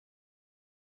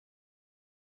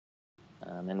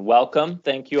And welcome.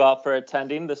 Thank you all for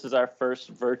attending. This is our first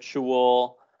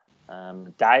virtual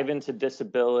dive into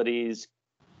disabilities,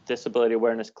 Disability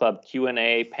Awareness Club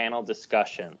Q&A panel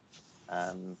discussion.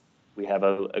 We have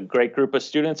a great group of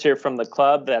students here from the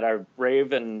club that are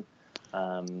brave and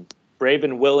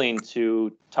willing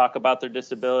to talk about their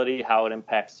disability, how it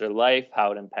impacts their life,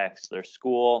 how it impacts their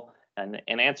school, and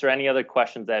answer any other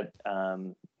questions that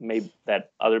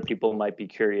that other people might be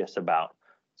curious about.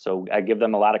 So I give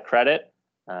them a lot of credit.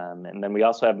 And then we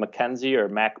also have Mackenzie or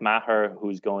Mac Maher,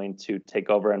 who's going to take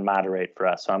over and moderate for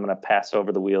us. So I'm going to pass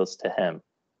over the wheels to him.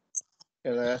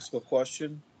 Can I ask a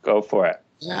question? Go for it.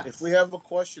 Yeah. If we have a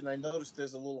question, I noticed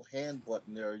there's a little hand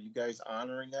button there. Are you guys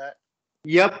honoring that?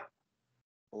 Yep.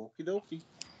 Okie dokie.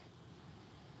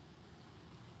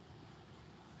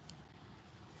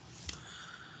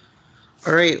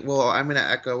 All right, well, I'm going to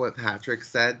echo what Patrick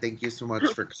said. Thank you so much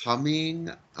for coming.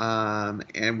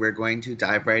 And we're going to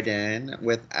dive right in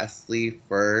with Esley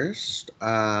first.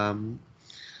 So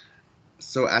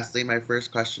Esley, my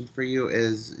first question for you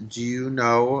is, do you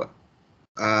know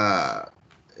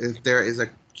if there is a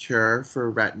cure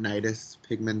for retinitis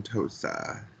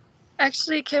pigmentosa?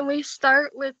 Actually, can we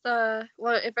start with,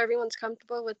 well, if everyone's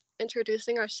comfortable with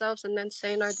introducing ourselves and then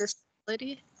saying our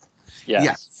disability?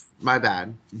 Yes. My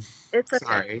bad. It's okay.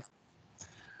 Sorry.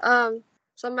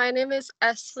 So my name is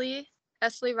Esley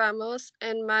Ramos,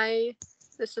 and my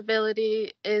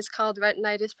disability is called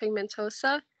retinitis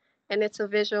pigmentosa, and it's a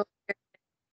visual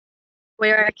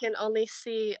where I can only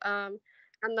see on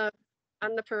the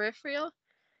peripheral,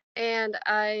 and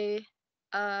I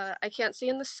can't see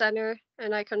in the center,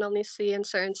 and I can only see in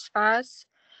certain spots.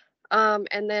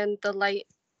 And then the light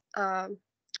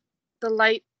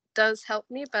does help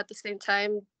me, but at the same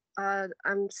time,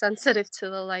 I'm sensitive to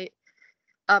the light.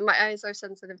 My eyes are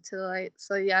sensitive to the light.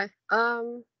 So yeah,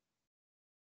 that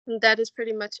is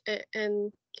pretty much it.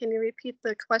 And can you repeat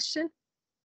the question?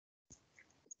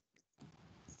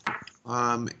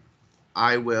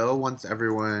 I will once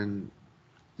everyone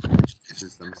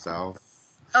introduces themselves.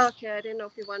 Okay, I didn't know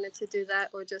if you wanted to do that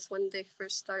or just when they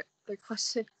first start their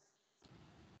question.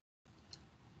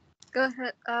 Go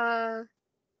ahead.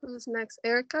 Who's next?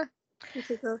 Erica? You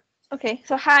can go. Okay,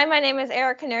 so hi, my name is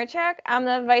Erica Nerchak. I'm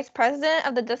the Vice President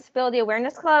of the Disability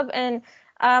Awareness Club, and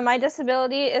my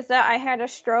disability is that I had a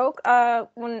stroke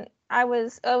when I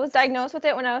was diagnosed with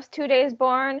it when I was 2 days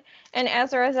born, and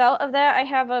as a result of that, I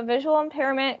have a visual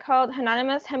impairment called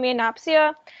synonymous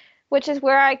hemianopsia, which is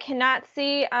where I cannot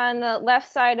see on the left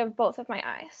side of both of my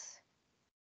eyes.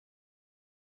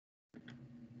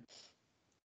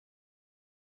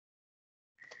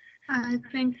 I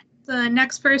think the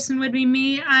next person would be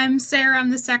me. I'm Sarah, I'm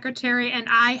the secretary, and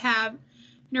I have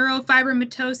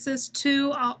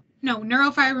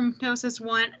neurofibromatosis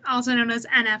 1, also known as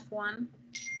NF1.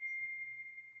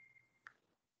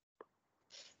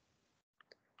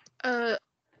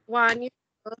 Juan, you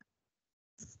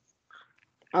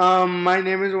My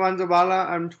name is Juan Zabala.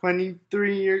 I'm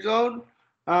 23 years old.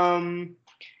 And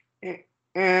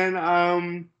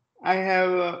I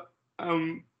have a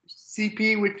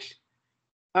CP,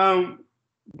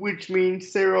 which means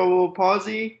cerebral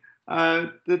palsy,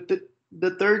 the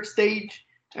third stage.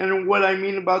 And what I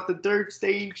mean about the third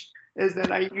stage is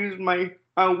that I use my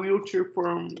wheelchair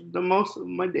for the most of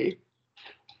my day.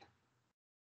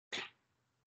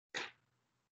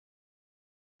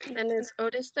 and is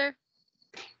Otis there?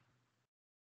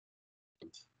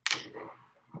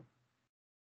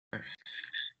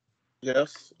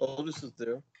 Yes, Otis is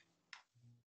there.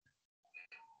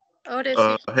 Otis.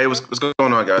 Hey, what's going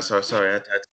on, guys? Sorry, I had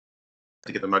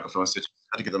to get the microphone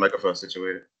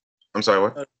situated. I'm sorry,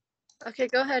 what? Okay,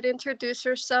 go ahead, introduce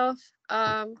yourself,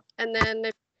 and then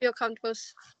if you feel comfortable,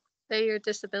 say your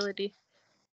disability.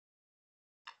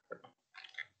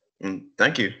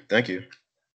 Thank you.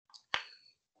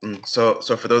 So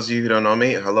for those of you who don't know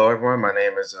me, hello everyone. My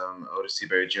name is Otis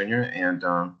Seabury Jr. and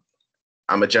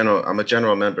I'm a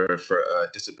general member for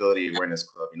Disability Awareness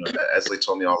Club. You know, Esley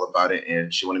told me all about it,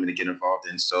 and she wanted me to get involved,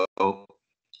 and so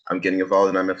I'm getting involved,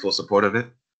 and I'm in full support of it.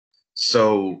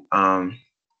 So I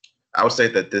would say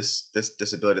that this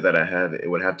disability that I have, it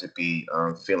would have to be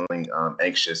feeling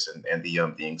anxious and the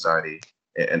anxiety,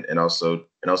 and also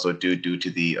due to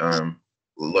the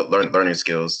learning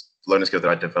skills that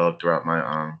I developed throughout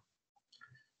my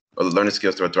learning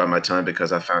skills throughout my time,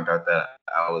 because I found out that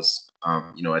I was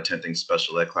attending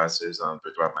special ed classes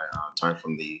throughout my time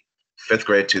from the fifth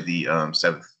grade to the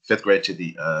seventh grade,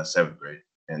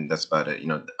 and that's about it. You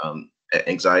know,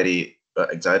 anxiety, a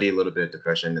little bit of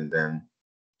depression, and then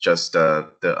just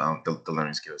the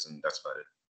learning skills, and that's about it.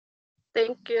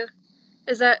 Thank you.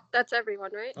 That's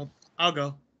everyone, right? I'll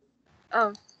go.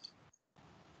 Oh,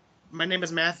 My name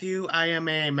is Matthew. I am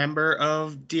a member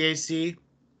of DAC.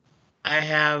 I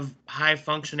have high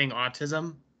functioning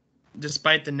autism.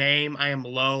 Despite the name, I am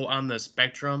low on the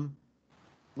spectrum.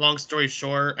 Long story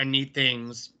short, I need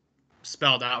things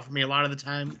spelled out for me a lot of the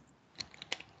time.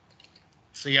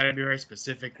 So you gotta be very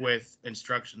specific with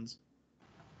instructions.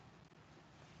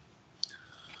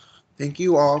 Thank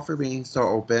you all for being so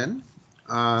open.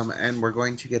 And we're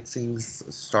going to get things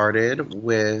started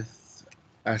with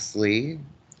Esley.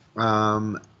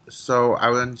 So I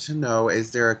want to know,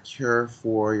 is there a cure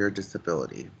for your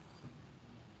disability?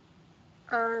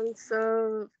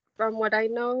 so from what I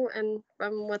know and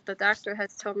from what the doctor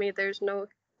has told me, there's no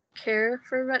care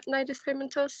for retinitis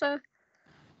pigmentosa,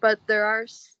 but there are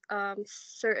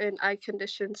certain eye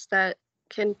conditions that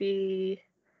can be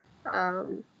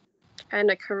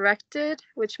kind of corrected,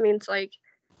 which means like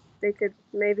they could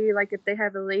maybe like if they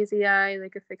have a lazy eye, they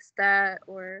could fix that,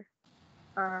 or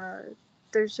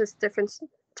there's just different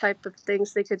type of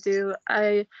things they could do.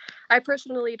 I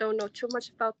personally don't know too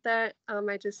much about that.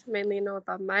 I just mainly know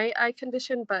about my eye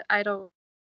condition, but I don't.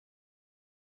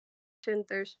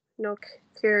 There's no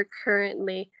cure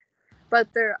currently, but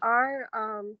there are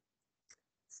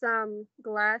some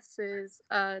glasses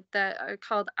that are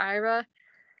called IRA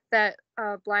that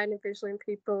blind and visually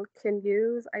impaired people can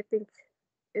use. I think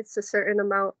it's a certain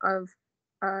amount of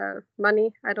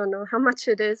money. I don't know how much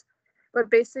it is, but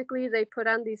basically they put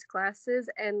on these glasses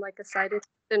and like a sighted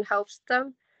person helps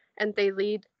them, and they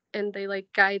lead and they like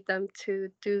guide them to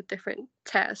do different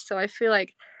tasks. So I feel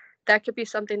like that could be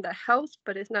something that helps,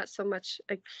 but it's not so much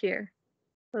a cure.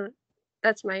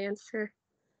 That's my answer.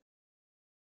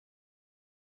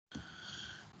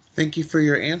 Thank you for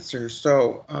your answer.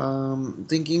 So,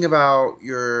 thinking about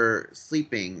your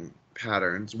sleeping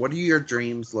patterns, what do your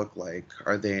dreams look like?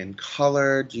 Are they in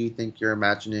color? Do you think your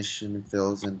imagination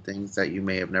fills in things that you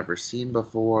may have never seen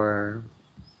before?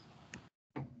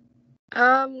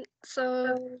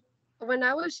 So when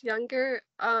I was younger,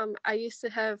 I used to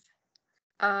have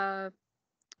a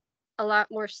lot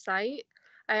more sight.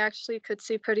 I actually could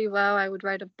see pretty well. I would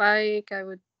ride a bike. I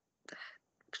would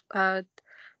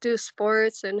do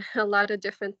sports and a lot of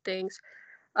different things.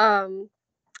 Um,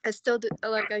 I still do,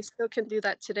 like I still can do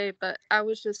that today, but I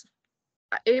was just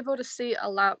able to see a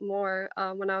lot more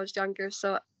when I was younger.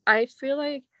 So I feel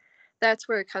like that's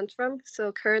where it comes from.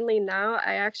 So currently now,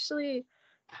 I actually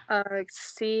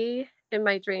see in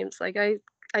my dreams. Like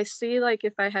I see like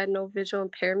if I had no visual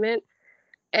impairment,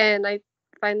 and I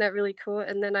find that really cool.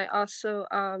 And then I also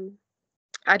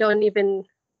I don't even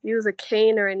use a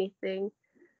cane or anything.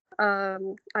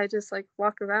 I just like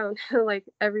walk around like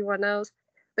everyone else.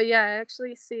 But yeah, I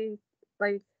actually see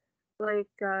like like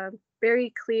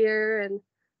very clear, and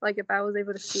like if I was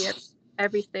able to see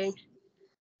everything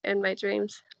in my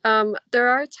dreams. There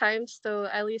are times though,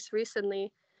 at least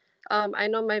recently, I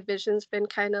know my vision's been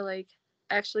kind of like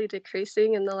actually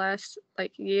decreasing in the last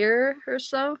like year or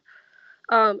so.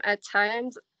 At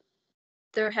times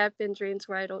there have been dreams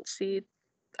where I don't see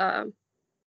um,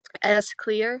 as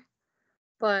clear,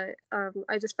 but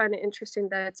I just find it interesting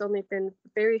that it's only been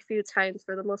very few times.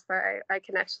 For the most part, I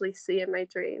can actually see in my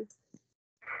dreams.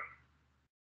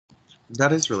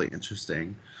 That is really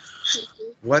interesting.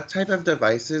 Mhm. What type of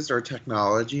devices or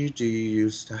technology do you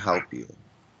use to help you?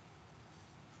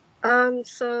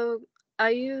 So I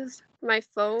use my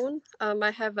phone.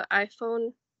 I have an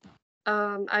iPhone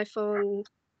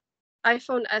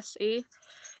SE,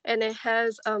 and it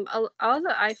has all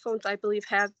the iPhones I believe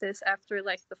have this after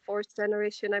like the fourth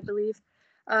generation, I believe.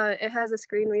 It has a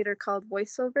screen reader called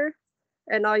VoiceOver,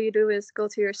 and all you do is go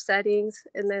to your settings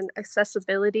and then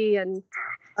accessibility, and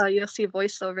you'll see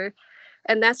VoiceOver,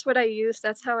 and that's what I use.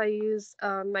 That's how I use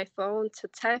my phone to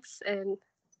text and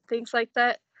things like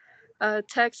that.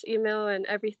 Text, email, and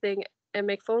everything, and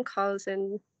make phone calls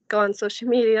and go on social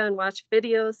media and watch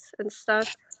videos and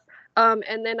stuff.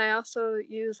 And then I also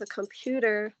use a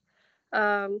computer.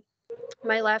 Um,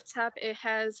 my laptop, it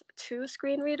has two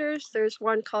screen readers. There's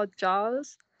one called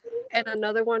JAWS and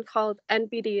another one called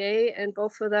NVDA, and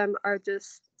both of them are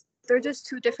they're just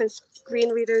two different screen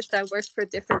readers that work for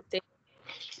different things.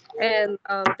 And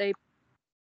they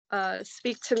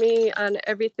speak to me on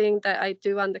everything that I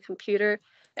do on the computer.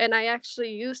 And I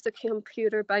actually use the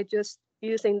computer by just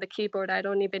using the keyboard. I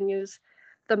don't even use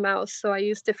the mouse. So I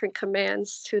use different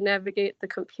commands to navigate the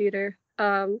computer.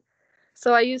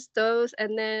 So I use those,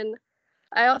 and then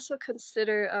I also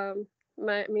consider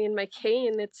my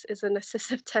cane. It's an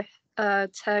assistive tech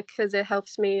because it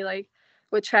helps me like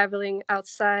with traveling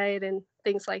outside and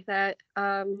things like that.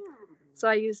 So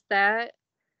I use that,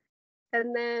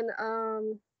 and then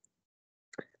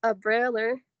a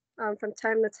brailler. from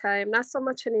time to time. Not so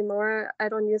much anymore. I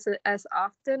don't use it as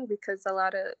often because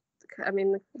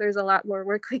there's a lot more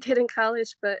work we get in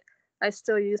college, but I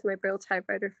still use my Braille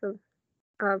typewriter from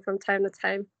time to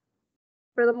time.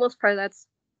 For the most part, that's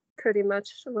pretty much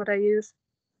what I use.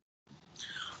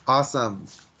 Awesome.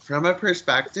 From a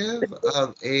perspective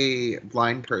of a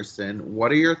blind person,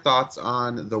 what are your thoughts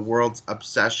on the world's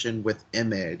obsession with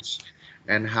image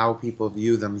and how people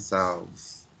view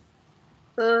themselves?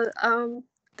 So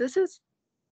this is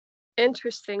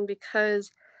interesting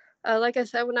because, like I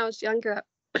said, when I was younger,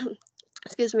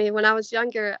 excuse me, when I was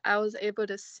younger, I was able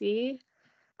to see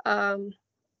a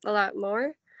lot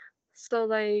more. So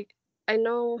like I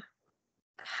know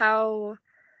how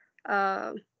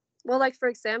well, like for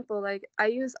example, like I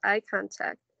use eye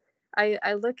contact.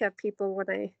 I look at people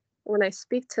when I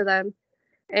speak to them,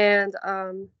 and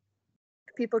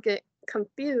people get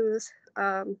confused,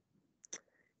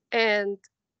 and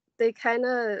they kind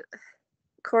of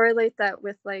correlate that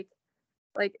with like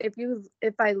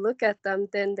if I look at them,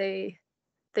 then they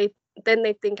they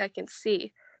think I can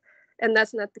see, and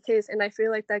that's not the case. And I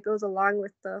feel like that goes along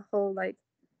with the whole like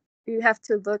you have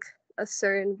to look a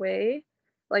certain way.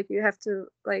 Like you have to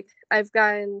like I've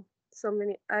gotten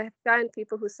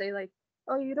people who say like,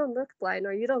 oh, you don't look blind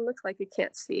or you don't look like you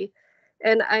can't see.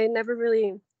 And I never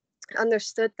really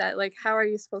understood that. Like, how are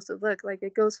you supposed to look? Like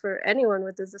it goes for anyone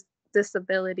with this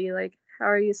disability. Like how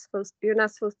are you you're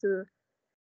not supposed to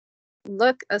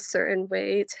look a certain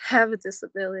way to have a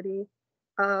disability.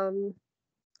 Um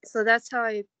so that's how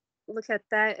I look at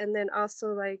that. And then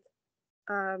also like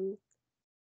um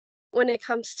when it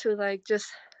comes to like just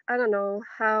I don't know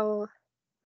how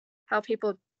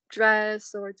people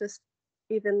dress or just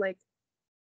even like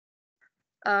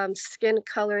skin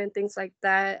color and things like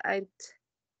that. I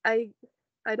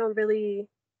I don't really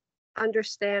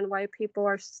understand why people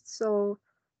are so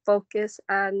focused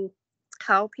on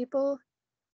how people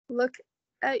look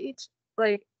at each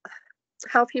like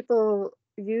how people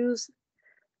use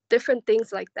different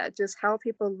things like that. Just how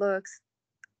people looks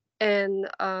and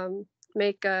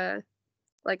make a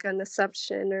like an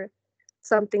assumption or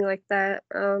something like that.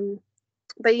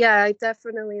 But yeah, I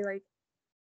definitely like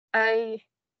I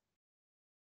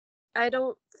I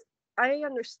don't I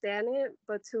understand it,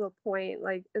 but to a point,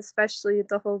 like especially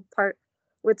the whole part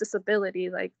with disability,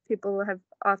 like people have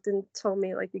often told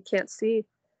me like you can't see.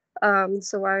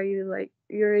 So why are you like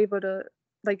you're able to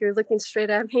like you're looking straight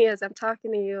at me as I'm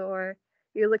talking to you, or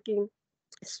you're looking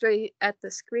straight at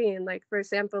the screen. Like for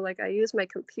example, like I use my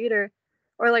computer,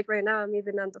 or like right now I'm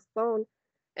even on the phone,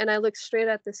 and I look straight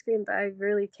at the screen, but I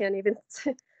really can't even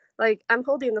like I'm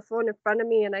holding the phone in front of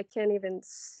me and I can't even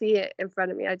see it in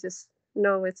front of me. I just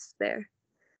know it's there.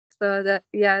 So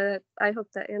I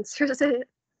hope that answers it.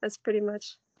 That's pretty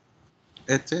much.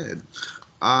 It did.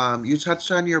 You touched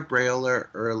on your Braille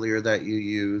earlier that you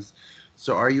use.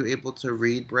 So are you able to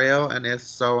read Braille? And if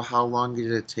so, how long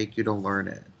did it take you to learn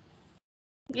it?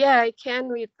 Yeah, I can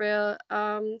read Braille.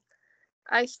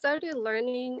 I started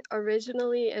learning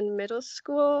originally in middle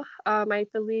school. I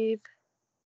believe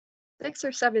 6th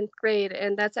or 7th grade,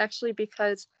 and that's actually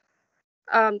because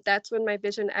that's when my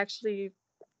vision actually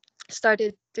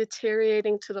started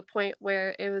deteriorating to the point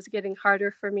where it was getting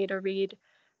harder for me to read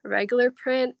regular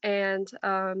print and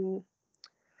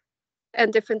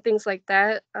different things like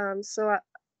that.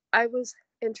 I was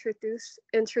introduced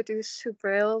to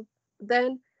Braille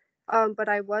then, but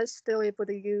I was still able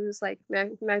to use like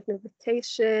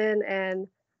magnification and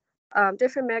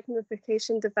different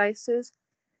magnification devices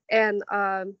and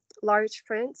large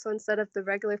print. So instead of the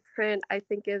regular print, I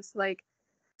think it's like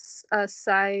a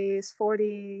size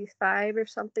 45 or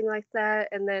something like that.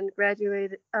 And then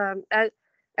graduated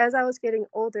as I was getting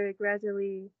older, it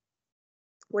gradually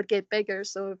would get bigger.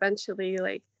 So eventually,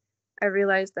 like I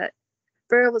realized that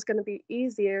Braille was going to be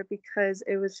easier because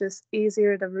it was just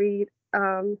easier to read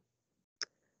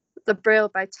the Braille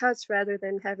by touch rather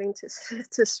than having to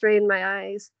to strain my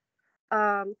eyes.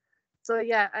 Um, so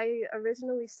yeah, I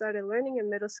originally started learning in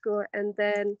middle school, and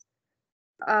then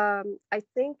I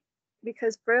think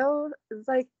because Braille is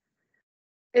like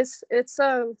it's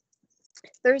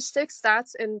there's 6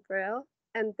 dots in Braille,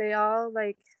 and they all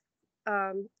like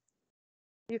um,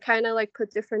 you kind of like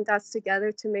put different dots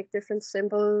together to make different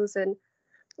symbols and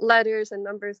letters and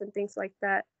numbers and things like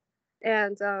that.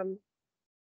 And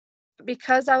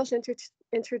because I was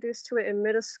introduced to it in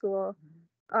middle school,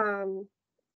 um,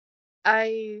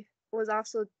 I was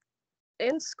also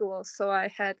in school, so I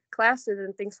had classes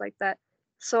and things like that.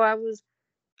 So I was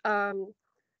um,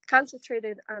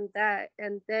 concentrated on that,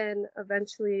 and then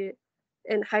eventually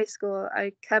in high school,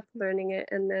 I kept learning it,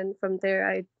 and then from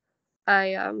there,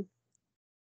 I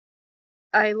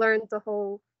I learned the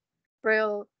whole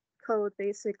Braille code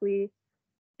basically,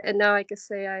 and now I could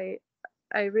say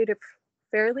I read it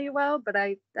fairly well, but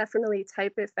I definitely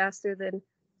type it faster than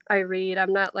I read.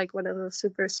 I'm not like one of those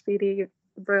super speedy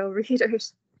Braille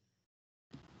readers.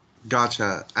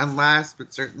 Gotcha. And last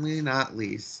but certainly not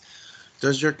least,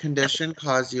 does your condition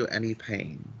cause you any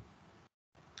pain?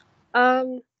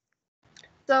 Um,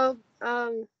 so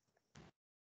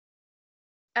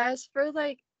as for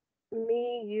like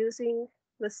me using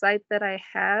the site that I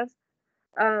have,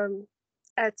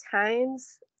 at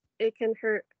times it can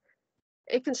hurt.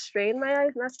 It can strain my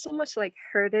eyes, not so much like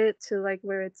hurt it to like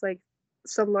where it's like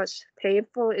so much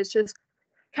painful. It's just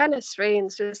kind of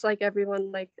strange, just like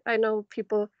everyone. Like I know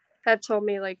people have told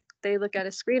me like they look at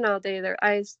a screen all day, their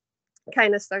eyes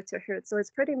kind of start to hurt. So it's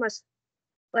pretty much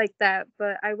like that.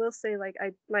 But I will say like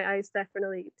my eyes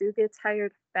definitely do get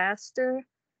tired faster.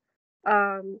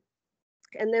 Um,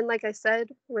 and then like I said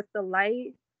with the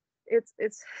light, it's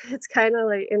kind of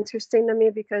like interesting to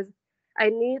me because I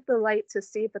need the light to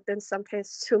see, but then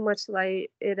sometimes too much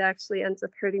light, it actually ends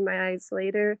up hurting my eyes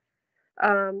later.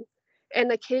 Um,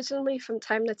 and occasionally from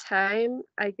time to time,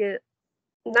 I get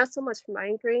not so much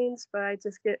migraines, but I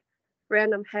just get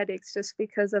random headaches just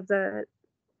because of the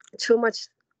too much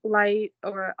light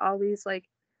or always like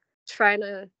trying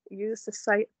to use the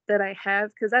site that I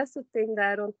have. Because that's the thing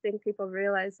that I don't think people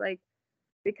realize. Like,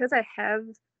 because I have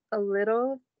a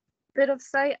little bit of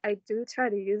sight, I do try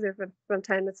to use it from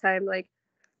time to time, like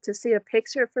to see a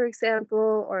picture, for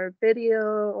example, or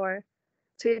video, or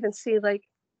to even see like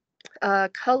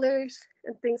colors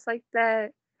and things like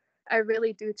that. I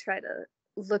really do try to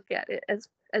look at it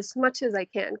as much as I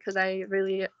can because I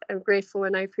really am grateful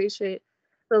and I appreciate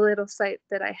the little sight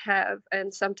that I have.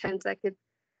 And sometimes I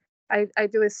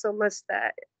do it so much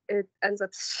that it ends up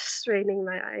straining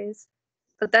my eyes.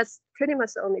 But that's pretty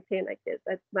much the only pain I get,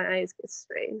 that my eyes get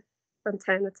strained from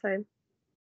time to time.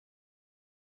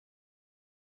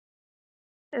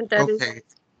 And that is Okay.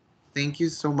 Thank you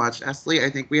so much, Esley. I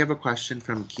think we have a question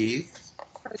from Keith.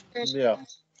 Yeah,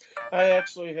 I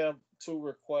actually have two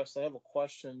requests. I have a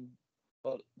question,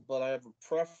 but I have a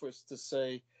preface to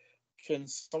say, can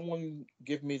someone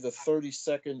give me the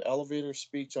 30-second elevator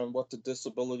speech on what the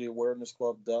Disability Awareness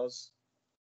Club does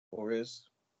or is?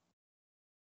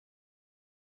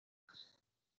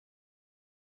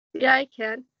 Yeah, I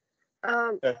can.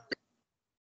 Okay.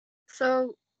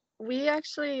 So we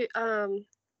actually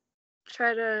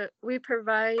we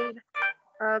provide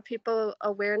people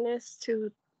awareness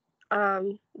to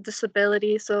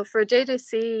disability. So for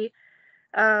JJC,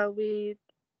 we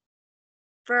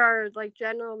for our like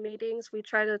general meetings, we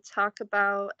try to talk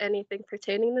about anything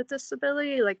pertaining to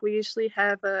disability. Like we usually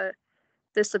have a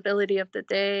disability of the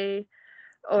day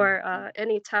or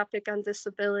any topic on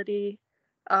disability,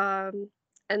 and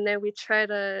then we try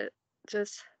to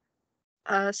just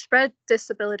spread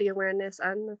disability awareness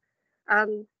on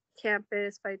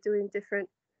campus by doing different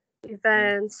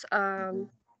events,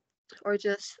 or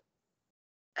just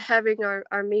having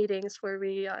our meetings where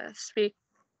we speak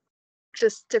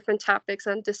just different topics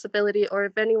on disability, or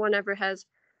if anyone ever has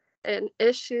an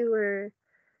issue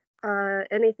or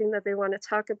anything that they want to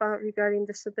talk about regarding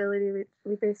disability,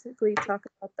 we basically talk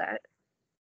about that.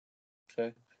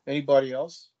 Okay. Anybody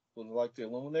else would like to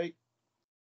illuminate?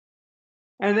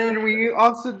 And then we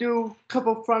also do a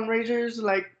couple fundraisers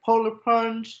like Polar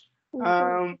Plunge,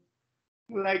 Mhm.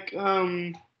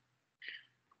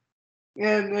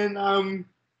 and then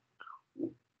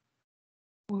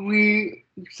we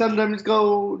sometimes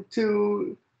go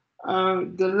to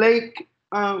the lake,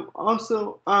 and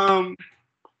also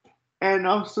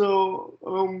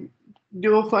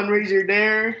do a fundraiser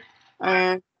there,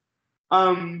 and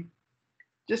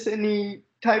just any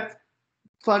type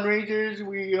fundraisers.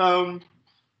 We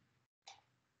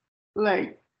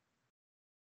like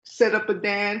set up a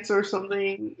dance or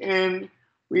something, and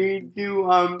we do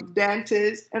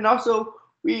dances, and also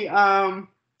we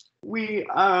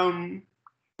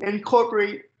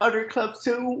incorporate other clubs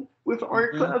too with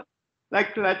our club,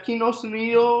 like Latinos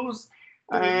Unidos,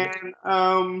 and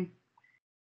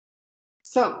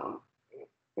some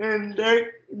and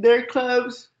their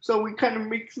clubs. So we kind of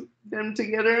mix them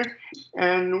together,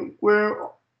 and we're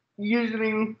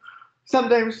usually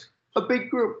sometimes a big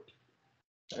group.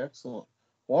 Excellent.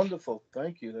 Wonderful.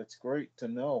 Thank you. That's great to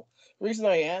know. The reason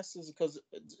I asked is because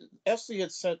FC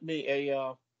had sent me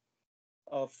a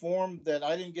form that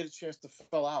I didn't get a chance to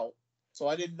fill out. So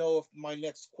I didn't know if my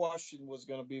next question was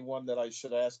going to be one that I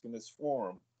should ask in this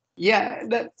forum. Yeah,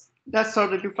 that's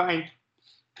totally fine.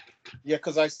 Yeah,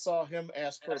 because I saw him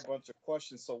ask her a bunch of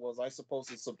questions. So was I supposed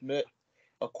to submit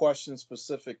a question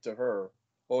specific to her,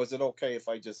 or is it okay if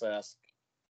I just ask?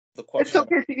 the question.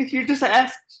 It's okay if you just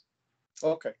asked.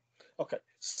 Okay.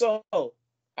 So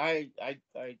I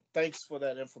thanks for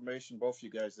that information, both of you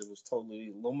guys. It was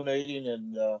totally illuminating,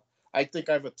 and I think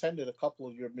I've attended a couple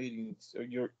of your meetings, or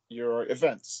your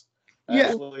events. Yeah.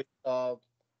 Actually,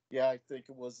 yeah, I think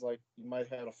it was like you might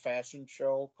have had a fashion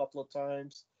show a couple of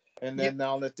times, and then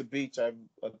down at the beach, I've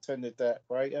attended that,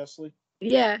 right, Ashley?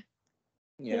 Yeah.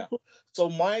 Yeah. So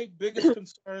my biggest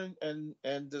concern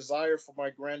and desire for my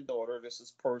granddaughter, this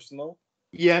is personal,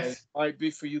 and it Yes. might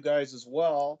be for you guys as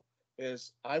well,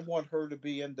 is I want her to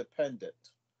be independent.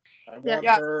 I want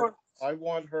Yeah. her I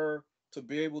want her to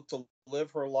be able to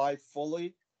live her life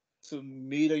fully, to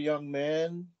meet a young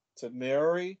man, to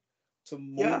marry, to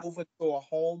Yeah. move into a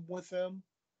home with him.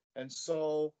 And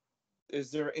so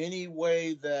is there any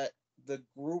way that the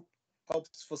group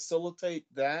helps facilitate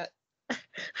that?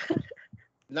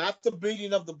 Not the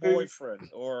beating of the boyfriend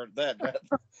or that.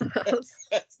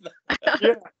 That's not,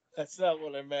 Yeah. that's not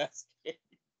what I'm asking.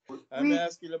 I'm We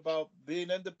asking about being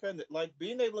independent, like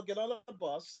being able to get on a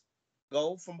bus,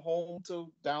 go from home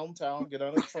to downtown, get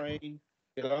on a train,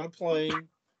 get on a plane.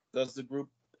 Does the group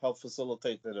help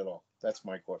facilitate that at all? That's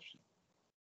my question.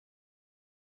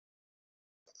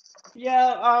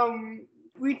 yeah,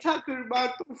 we talk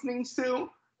about those things too.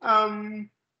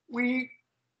 We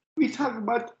talk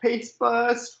about the Pace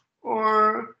Bus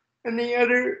or any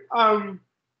other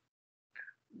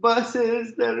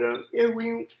buses that if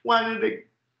we wanted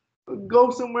to go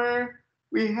somewhere,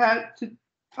 we had to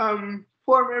form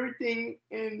everything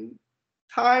in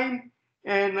time.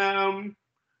 And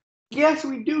yes,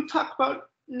 we do talk about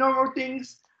normal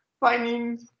things,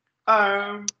 finding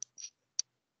um,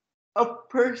 a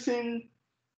person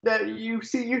that you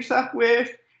see yourself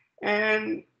with,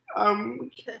 and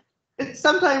it's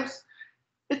sometimes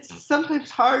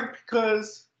hard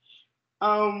because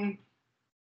um,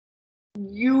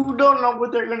 you don't know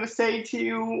what they're gonna say to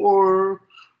you, or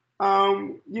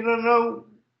you don't know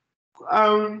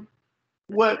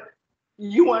what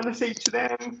you want to say to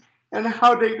them and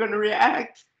how they're gonna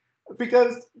react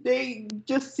because they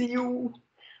just see you.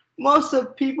 Most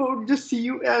of people just see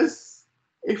you as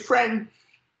a friend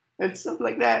and stuff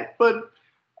like that. But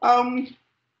um,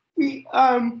 we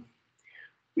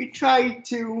try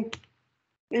to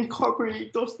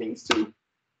incorporate those things too.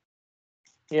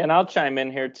 Yeah, and I'll chime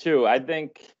in here too. I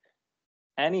think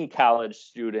any college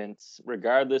students,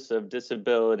 regardless of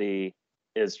disability,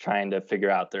 is trying to figure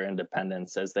out their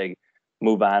independence as they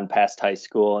move on past high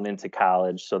school and into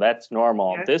college. So that's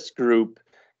normal. Yes. This group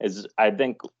is,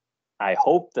 I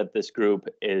hope that this group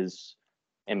is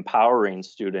empowering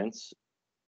students,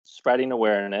 spreading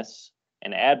awareness,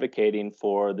 and advocating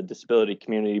for the disability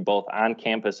community both on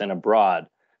campus and abroad.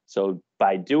 So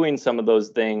by doing some of those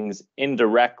things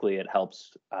indirectly, it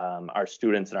helps our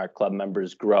students and our club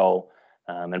members grow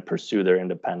and pursue their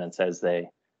independence as they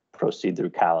proceed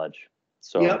through college.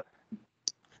 So Yep.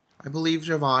 I believe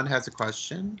Javon has a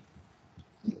question.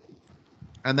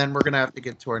 And then we're going to have to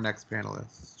get to our next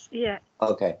panelist. Yeah.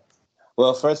 Okay.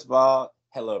 Well, first of all,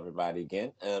 hello everybody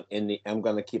again. I'm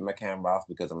going to keep my camera off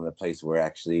because I'm in a place where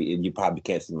actually you probably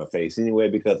can't see my face anyway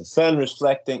because the sun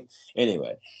reflecting.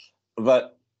 Anyway,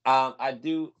 but I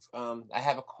do. I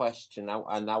have a question,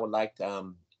 and I would like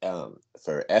to,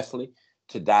 for Esley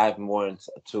to dive more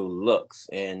into looks.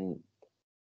 And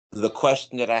the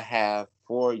question that I have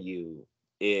for you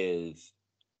is,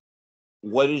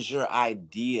 what is your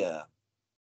idea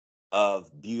of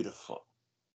beautiful?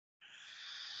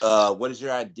 What is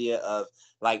your idea of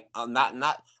like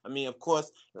not I mean, of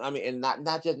course, I mean, and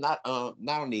not just not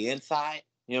on the inside,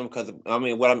 you know, because I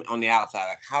mean, what I'm on the outside,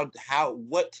 like how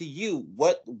what to you,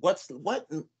 what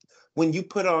when you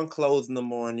put on clothes in the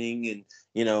morning and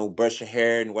you know brush your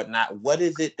hair and whatnot, what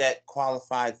is it that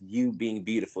qualifies you being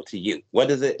beautiful to you? What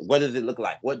does it look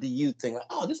like? What do you think? Like,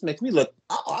 oh, this makes me look.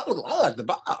 Oh, I like the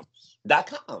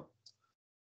bomb.com.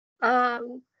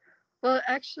 Well,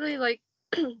 actually, like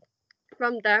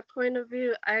from that point of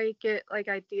view, I get like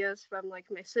ideas from like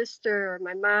my sister or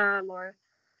my mom or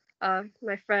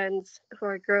my friends who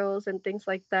are girls and things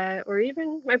like that, or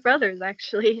even my brothers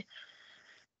actually.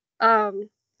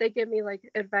 They give me like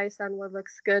advice on what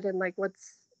looks good and like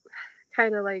what's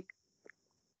kind of like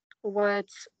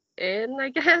what's in, I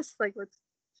guess, like what's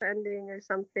trending or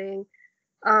something.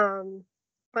 Um,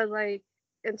 but like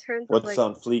in terms of What's like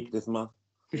on fleek this month?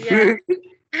 yeah,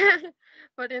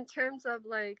 but in terms of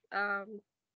like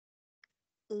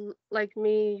like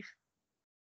me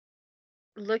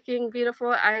looking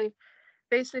beautiful, I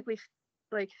basically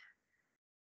like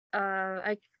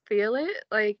I feel it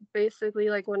like basically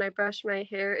like when I brush my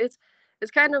hair. It's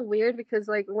kind of weird because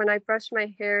like when I brush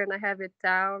my hair and I have it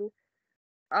down,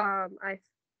 I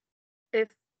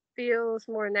it feels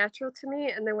more natural to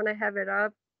me. And then when I have it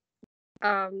up,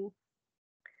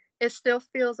 it still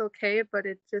feels okay, but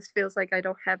it just feels like I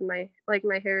don't have my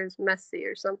hair is messy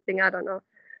or something. I don't know.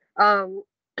 Um,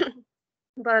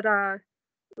 but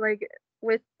like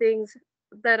with things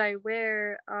that I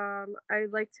wear, I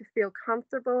like to feel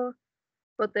comfortable,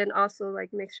 but then also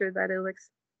like make sure that it looks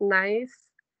nice.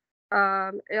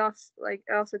 It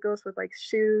also goes with like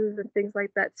shoes and things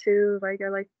like that too. Like I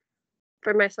like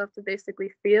for myself to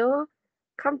basically feel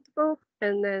comfortable,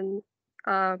 and then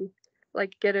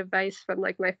like get advice from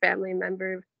like my family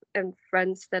member and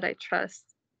friends that I trust,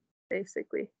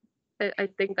 basically. I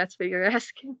think that's what you're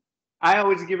asking. I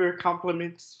always give her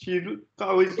compliments. She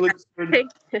always looks good.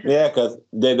 Yeah, because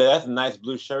that's a nice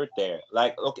blue shirt there.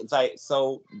 Like, okay, it's like,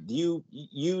 so you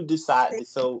decide.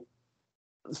 So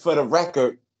for the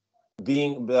record,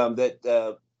 being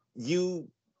that you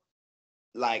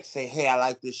like say, hey, I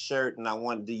like this shirt, and I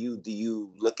want. Do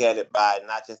you look at it by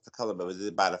not just the color, but is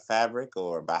it by the fabric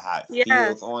or by how it Yeah,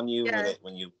 feels on you yeah.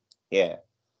 when you yeah.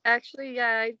 Actually,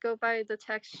 yeah, I go by the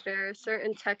texture.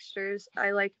 Certain textures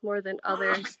I like more than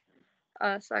others.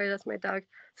 Sorry, that's my dog.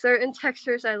 Certain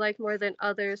textures I like more than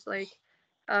others, like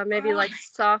maybe like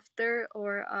softer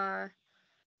or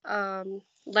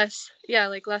less, yeah,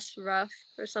 like less rough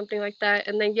or something like that.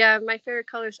 And then yeah, my favorite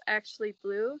color is actually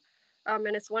blue,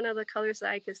 and it's one of the colors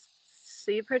that I can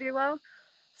see pretty well.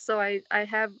 So I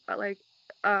have like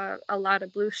a lot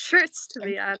of blue shirts, to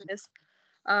be honest.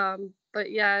 But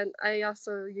yeah, I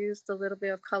also used a little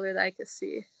bit of color that I could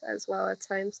see as well at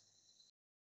times.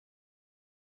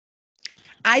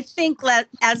 I think,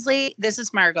 Esley, this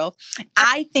is Margot.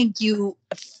 I think you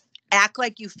act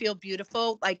like you feel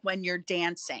beautiful, like when you're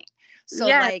dancing. So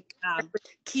Yeah. like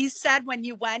Keith said, when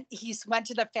he went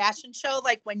to the fashion show,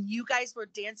 like when you guys were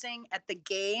dancing at the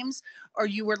games or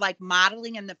you were like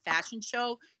modeling in the fashion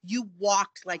show, you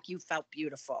walked like you felt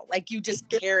beautiful. Like you just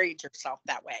carried yourself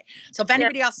that way. So if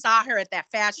anybody else saw her at that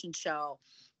fashion show,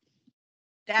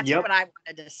 that's what I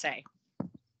wanted to say.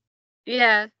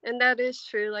 Yeah, and that is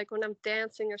true. Like when I'm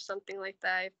dancing or something like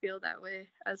that, I feel that way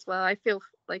as well. I feel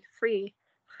like free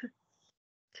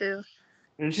too.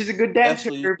 And she's a good dancer,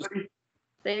 Ashley, everybody.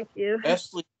 Thank you.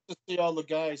 Ashley, you see all the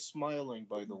guys smiling,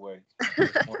 by the way.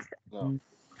 No.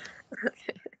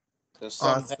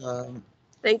 Awesome.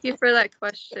 Thank you for that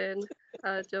question,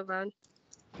 Jovan.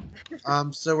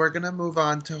 So we're gonna move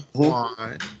on to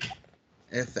Juan,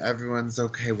 if everyone's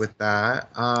okay with that.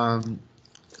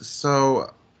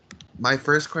 So my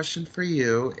first question for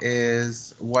you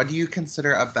is, what do you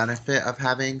consider a benefit of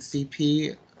having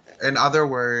CP? In other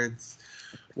words,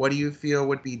 what do you feel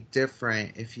would be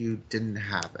different if you didn't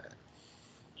have it?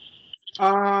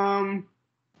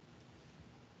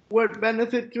 What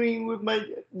benefits me with my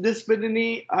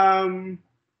disability? Well,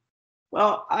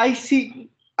 I say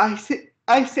I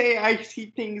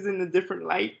see things in a different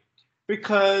light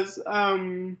because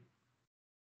I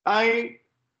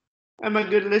am a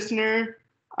good listener.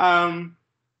 I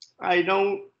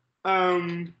don't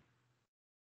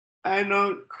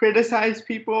criticize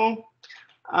people.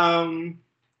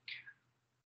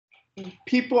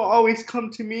 People always come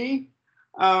to me,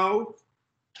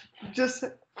 just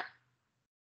an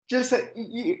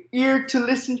ear to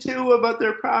listen to about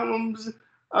their problems,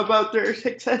 about their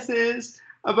successes,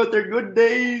 about their good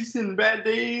days and bad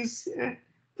days.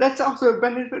 That's also a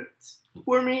benefit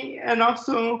for me. And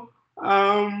also,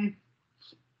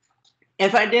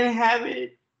 if I didn't have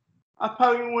it, I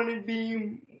probably wouldn't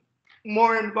be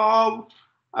more involved.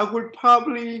 I would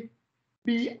probably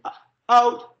be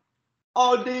out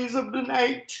all days of the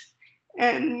night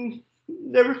and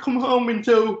never come home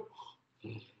until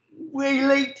way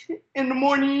late in the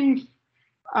morning.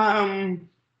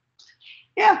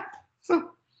 Yeah,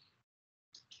 so.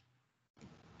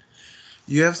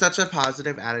 You have such a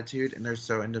positive attitude and are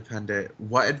so independent.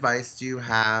 What advice do you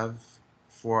have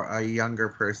for a younger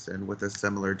person with a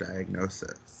similar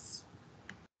diagnosis?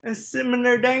 A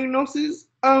similar diagnosis?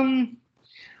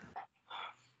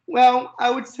 Well, I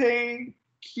would say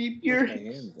keep your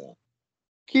head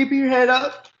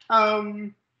up.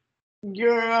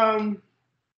 You're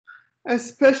a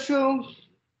special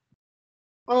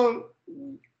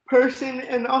person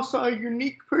and also a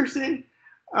unique person.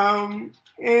 And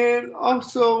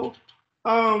also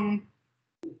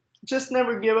just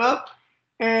never give up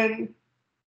and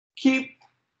keep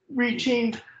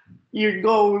reaching your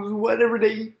goals, whatever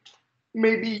they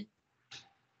may be.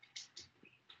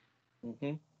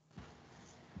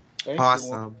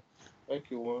 Awesome. Thank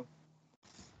you, Juan.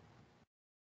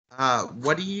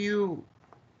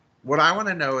 What I want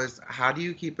to know is, how do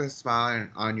you keep a smile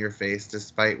on your face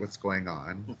despite what's going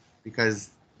on? Because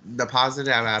the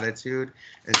positive attitude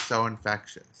is so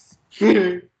infectious.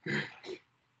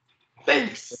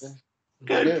 Thanks.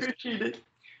 I It is. appreciate it.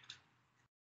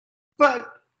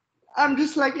 But I'm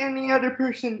just like any other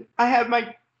person. I have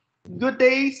my good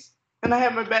days and I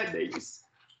have my bad days.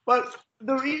 But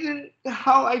the reason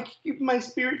how I keep my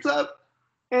spirits up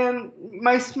and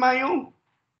my smile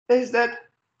is that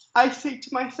I say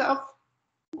to myself,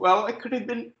 well, it could have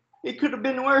been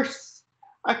worse.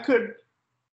 I could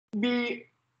be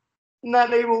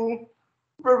not able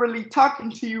verbally talking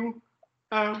to you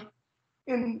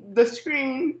in the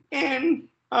screen, and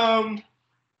I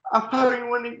probably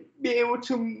wouldn't be able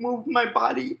to move my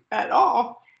body at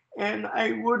all, and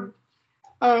I would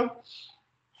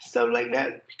stuff like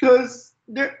that, because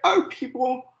there are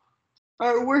people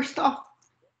worse off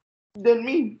than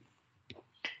me.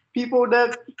 People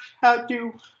that have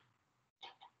to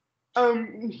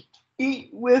eat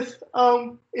with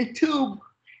a tube,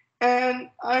 and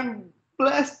I'm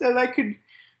blessed that I could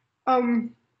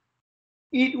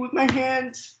eat with my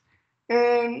hands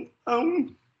and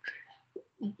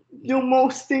do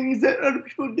most things that other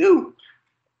people do.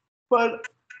 But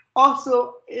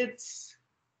also it's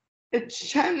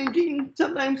challenging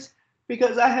sometimes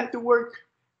because I have to work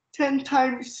 10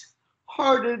 times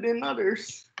harder than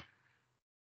others.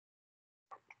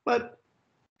 But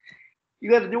you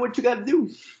got to do what you got to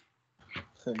do.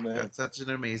 That's such an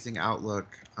amazing outlook.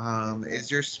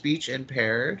 Is your speech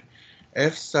impaired?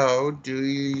 If so, do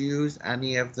you use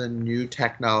any of the new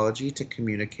technology to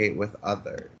communicate with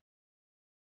others?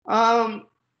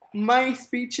 My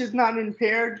speech is not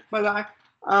impaired, but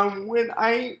when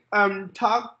I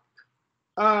talk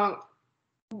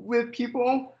with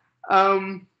people,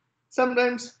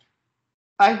 sometimes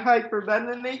I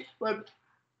hyperventilate, but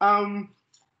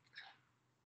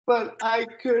I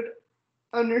could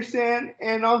understand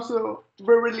and also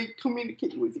verbally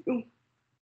communicate with you.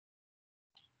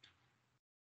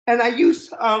 And I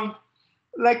use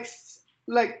like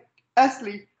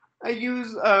Ashley, I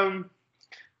use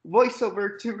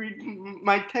voiceover to read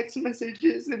my text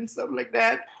messages and stuff like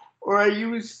that, or I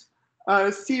use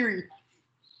Siri.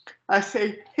 I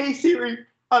say, "Hey Siri,"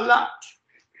 a lot.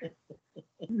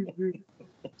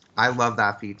 I love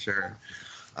that feature.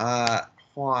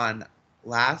 Juan,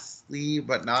 lastly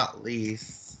but not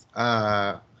least,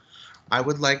 I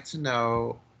would like to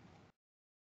know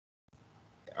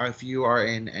if you are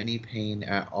in any pain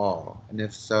at all, and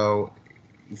if so,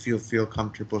 if you feel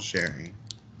comfortable sharing.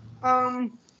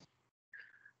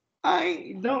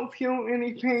 I don't feel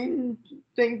any pain,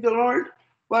 thank the Lord,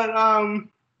 but I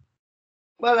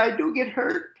do get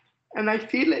hurt and I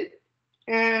feel it,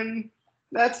 and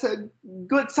that's a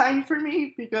good sign for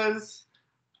me, because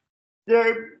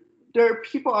there are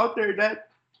people out there that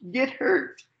get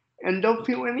hurt and don't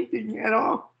feel anything at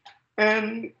all,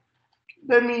 and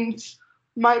that means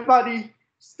my body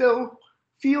still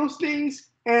feels things,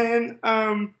 and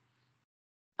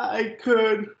I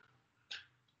could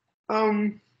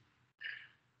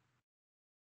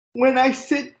when I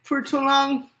sit for too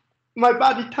long, my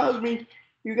body tells me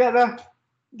you gotta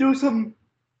do some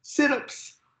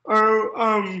sit-ups or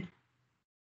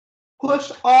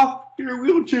push off your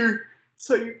wheelchair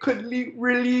so you could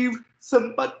relieve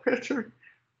some butt pressure.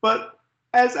 But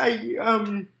as I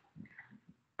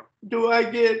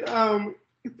get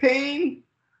pain,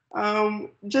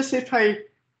 just if I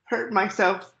hurt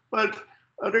myself. But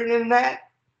other than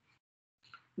that,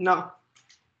 no.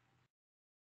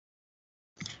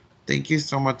 Thank you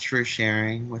so much for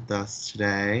sharing with us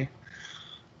today.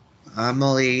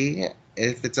 Emily,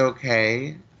 if it's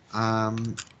okay,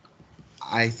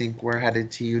 I think we're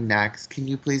headed to you next. Can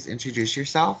you please introduce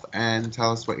yourself and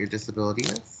tell us what your disability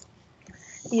is?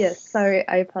 Yes, sorry,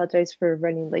 I apologize for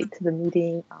running late to the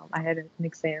meeting. I had an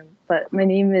exam, but my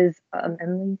name is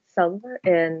Emily Selver,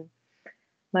 and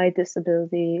my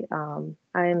disability,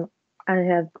 I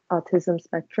have autism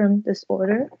spectrum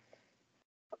disorder.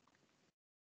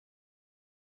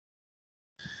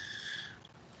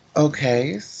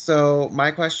 Okay, so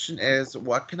my question is,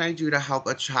 what can I do to help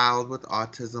a child with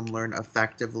autism learn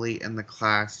effectively in the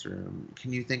classroom?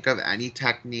 Can you think of any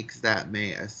techniques that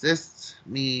may assist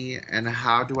me? And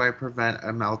how do I prevent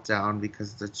a meltdown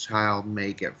because the child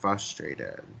may get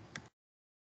frustrated?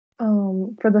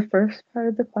 For the first part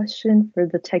of the question, for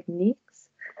the techniques,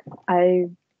 I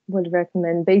would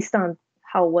recommend, based on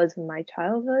how it was in my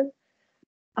childhood,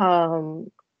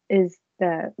 is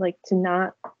that like to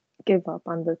not give up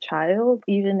on the child,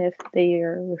 even if they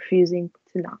are refusing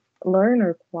to not learn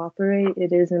or cooperate.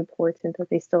 It is important that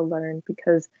they still learn,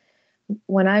 because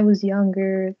when I was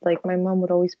younger, like my mom would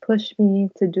always push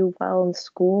me to do well in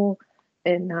school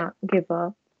and not give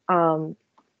up.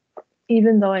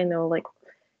 even though I know like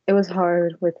it was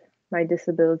hard with my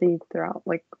disability throughout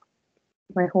like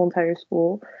my whole entire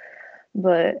school,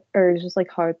 but or it was just like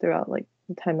hard throughout like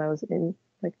the time I was in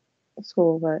like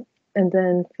school, but and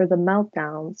then for the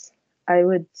meltdowns, I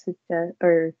would suggest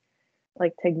or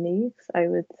like techniques, I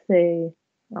would say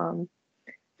um,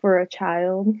 for a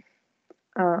child,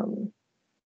 um,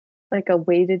 like a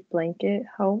weighted blanket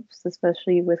helps,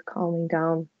 especially with calming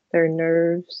down their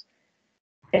nerves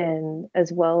and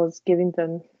as well as giving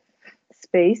them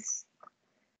space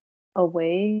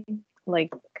away,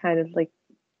 like kind of like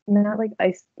not like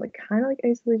ice, like kind of like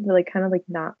isolated, but like kind of like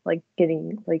not like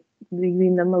getting like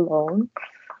leaving them alone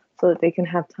so that they can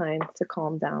have time to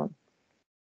calm down.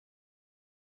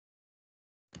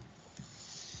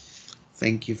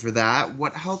 Thank you for that.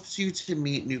 What helps you to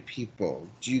meet new people?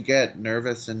 Do you get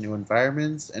nervous in new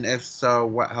environments? And if so,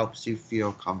 what helps you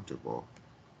feel comfortable?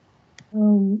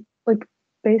 Like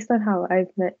based on how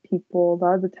I've met people, a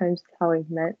lot of the times how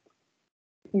I've met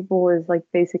people is like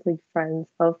basically friends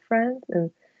of friends,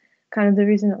 and kind of the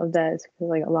reason of that is because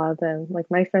like a lot of them, like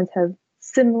my friends have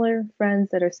similar friends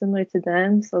that are similar to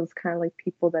them, so it's kind of like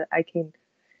people that I can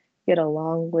get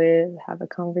along with, have a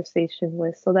conversation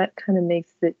with, so that kind of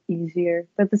makes it easier.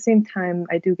 But at the same time,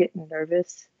 I do get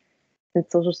nervous in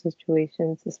social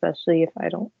situations, especially if I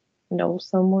don't know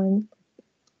someone.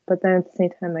 But then at the same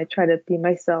time, I try to be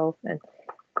myself and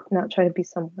not try to be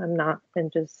someone I'm not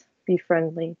and just be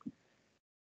friendly.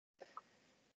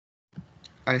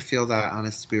 I feel that on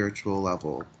a spiritual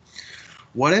level.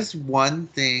 What is one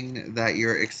thing that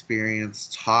your experience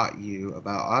taught you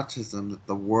about autism that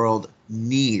the world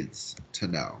needs to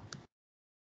know?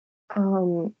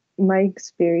 My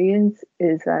experience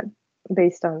is that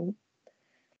based on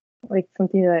like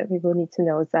something that people need to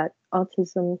know is that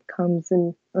autism comes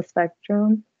in a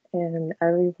spectrum and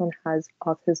everyone has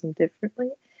autism differently.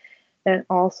 And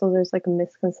also there's like a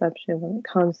misconception when it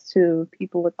comes to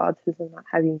people with autism not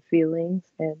having feelings.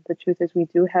 And the truth is we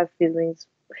do have feelings,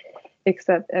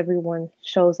 except everyone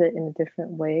shows it in a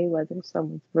different way, whether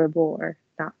someone's verbal or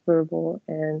not verbal.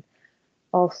 And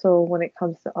also when it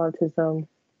comes to autism,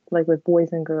 like with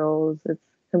boys and girls, it's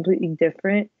completely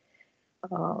different.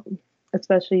 Um,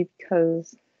 Especially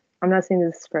because I'm not saying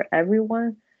this for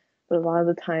everyone, but a lot of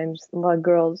the times, a lot of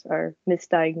girls are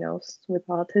misdiagnosed with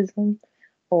autism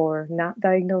or not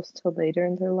diagnosed till later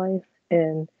in their life.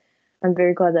 And I'm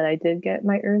very glad that I did get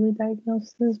my early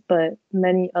diagnosis, but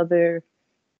many other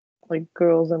like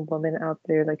girls and women out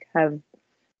there like have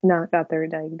not got their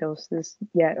diagnosis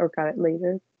yet or got it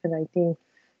later. And I think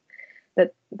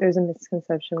that there's a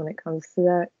misconception when it comes to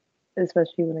that,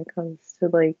 especially when it comes to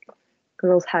like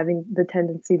girls having the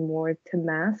tendency more to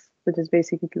mask, which is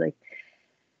basically like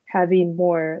having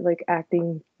more like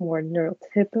acting more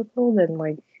neurotypical than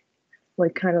like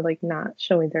kind of like not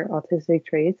showing their autistic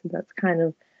traits. And that's kind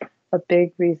of a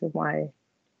big reason why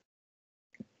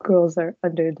girls are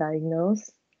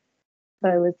underdiagnosed. So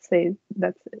I would say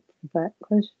that's it for that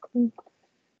question.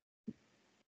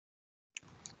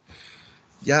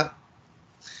 Yep.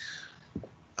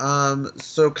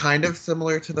 So kind of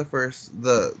similar to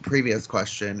the previous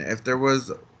question, if there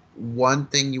was one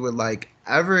thing you would like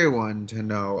everyone to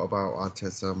know about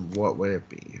autism, what would it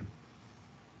be?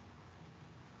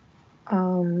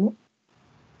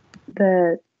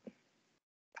 That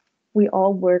we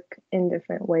all work in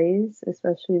different ways,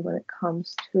 especially when it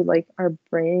comes to like our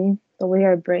brain. The way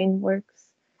our brain works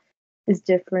is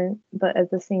different, but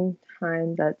at the same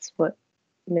time, that's what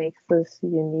makes us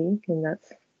unique, and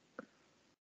that's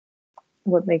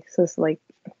what makes us like,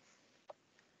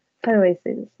 how do I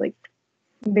say this? Like,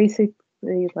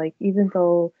 basically, like, even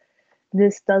though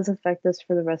this does affect us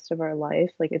for the rest of our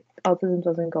life, like, autism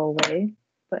doesn't go away,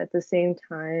 but at the same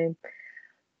time,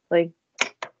 like,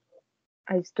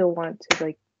 I still want to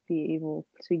like be able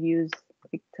to use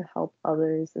like to help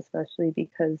others, especially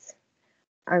because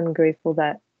I'm grateful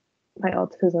that my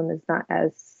autism is not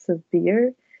as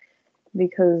severe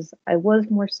because I was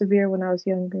more severe when I was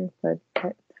younger, but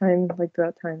at time like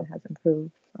throughout time it has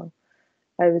improved. So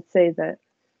I would say that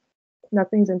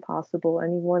nothing's impossible.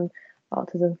 Anyone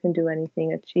autism can do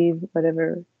anything, achieve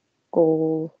whatever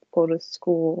goal, go to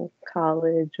school,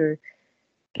 college, or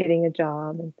getting a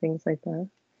job and things like that.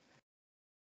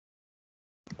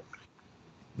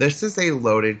 This is a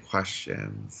loaded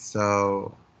question,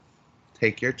 so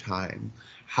take your time.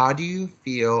 How do you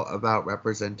feel about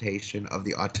representation of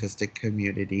the autistic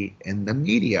community in the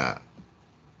media?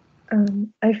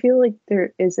 I feel like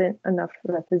there isn't enough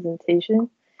representation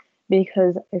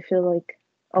because I feel like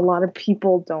a lot of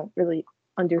people don't really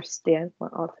understand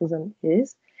what autism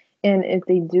is. And if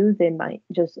they do, they might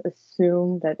just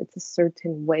assume that it's a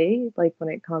certain way, like when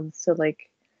it comes to like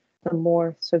the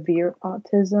more severe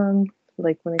autism,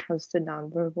 like when it comes to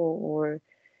nonverbal or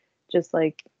just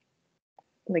like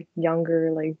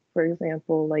younger, like for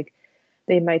example, like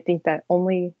they might think that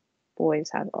only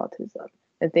boys have autism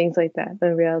and things like that. But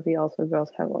in reality, also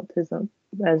girls have autism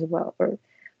as well.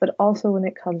 But also when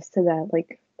it comes to that,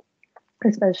 like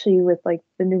especially with like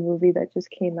the new movie that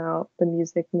just came out, the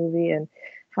music movie, and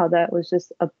how that was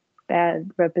just a bad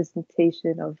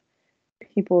representation of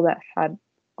people that had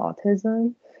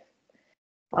autism,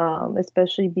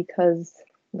 especially because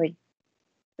like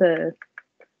the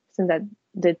person that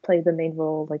did play the main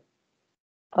role like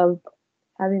of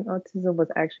having autism was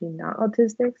actually not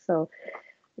autistic. So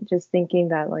just thinking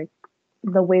that like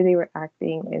the way they were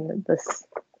acting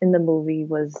in the movie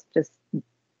was just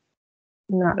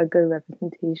not a good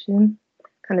representation,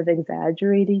 kind of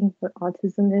exaggerating what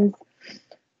autism is,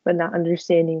 but not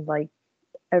understanding like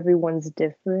everyone's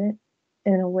different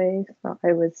in a way. So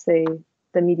I would say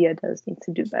the media does need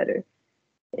to do better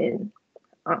in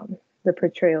the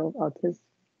portrayal of autism.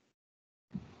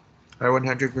 I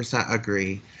 100%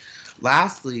 agree.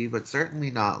 Lastly, but certainly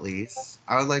not least,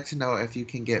 I would like to know if you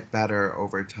can get better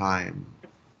over time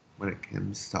when it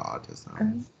comes to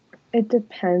autism. It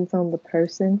depends on the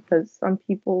person because some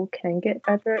people can get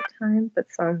better at time, but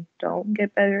some don't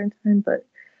get better in time. But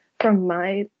from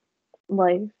my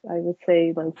life, I would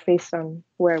say, like, based on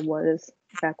where I was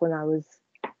back when I was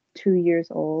 2 years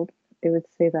old, I would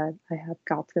say that I have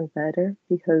gotten better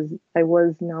because I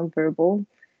was nonverbal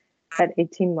at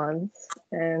 18 months,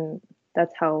 and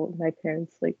that's how my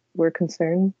parents like were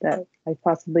concerned that I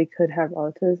possibly could have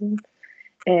autism.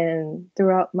 And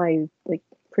throughout my like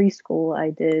preschool,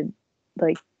 I did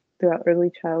like throughout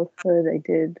early childhood, I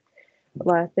did a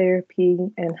lot of therapy,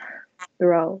 and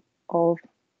throughout all of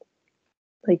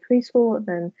like preschool and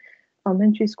then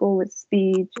elementary school with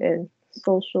speech and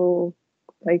social,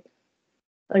 like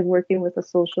working with a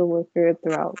social worker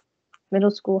throughout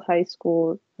middle school, high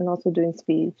school, and also doing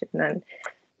speech, and then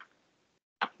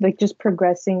like just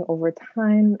progressing over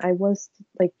time. I was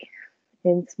like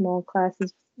in small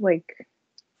classes, like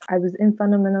I was in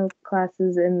fundamental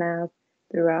classes in math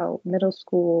throughout middle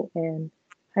school and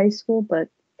high school, but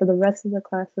for the rest of the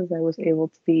classes, I was able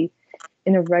to be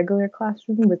in a regular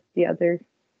classroom with the other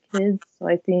kids. So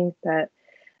I think that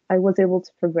I was able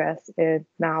to progress, and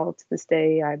now to this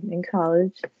day, I'm in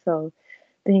college. So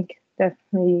I think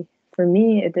definitely for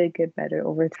me, it did get better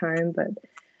over time, but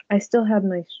I still have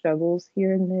my struggles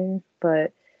here and there.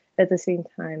 But at the same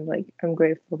time, like I'm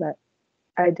grateful that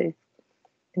I did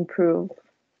improve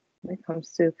when it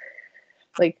comes to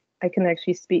like I can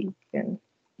actually speak and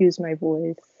use my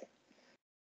voice.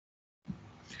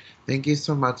 Thank you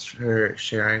so much for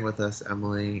sharing with us,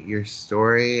 Emily. Your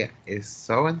story is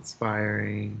so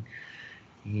inspiring,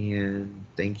 and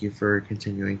thank you for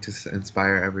continuing to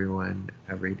inspire everyone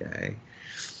every day.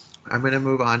 I'm going to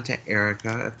move on to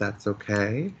Erica, if that's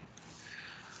okay.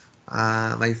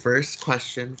 My first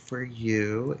question for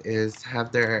you is,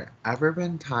 have there ever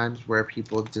been times where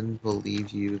people didn't believe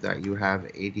you that you have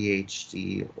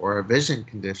ADHD or a vision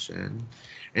condition?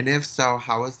 And if so,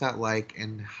 how was that like,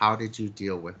 and how did you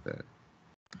deal with it?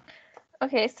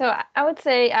 Okay, so I would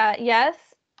say yes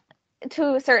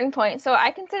to a certain point. So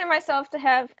I consider myself to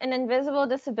have an invisible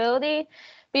disability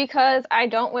because I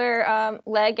don't wear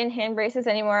leg and hand braces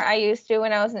anymore. I used to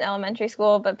when I was in elementary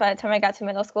school, but by the time I got to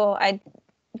middle school, I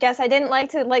guess I didn't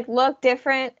like to like look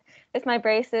different with my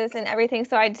braces and everything,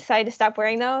 so I decided to stop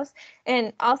wearing those.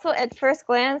 And also at first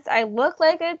glance, I look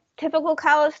like a typical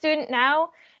college student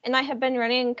now, and I have been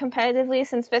running competitively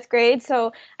since 5th grade.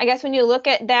 So I guess when you look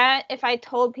at that, if I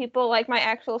told people like my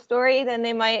actual story, then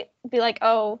they might be like,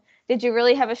 oh, did you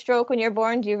really have a stroke when you're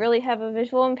born? Do you really have a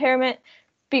visual impairment?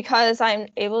 Because I'm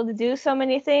able to do so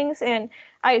many things, and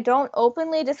I don't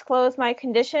openly disclose my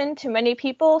condition to many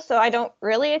people, so I don't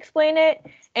really explain it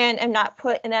and am not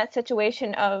put in that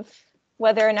situation of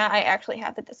whether or not I actually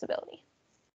have the disability.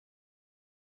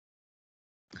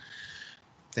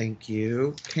 Thank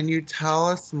you. Can you tell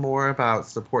us more about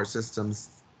support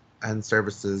systems and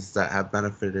services that have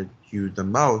benefited you the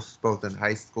most, both in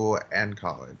high school and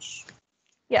college?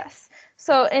 Yes.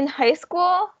 So in high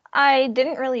school, I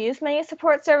didn't really use many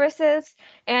support services,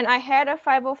 and I had a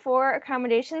 504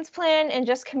 accommodations plan and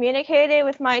just communicated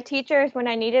with my teachers when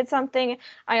I needed something.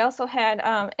 I also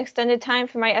had extended time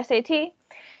for my SAT.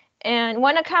 And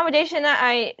one accommodation that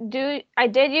I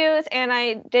did use, and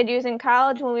I did use in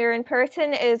college when we were in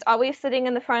person, is always sitting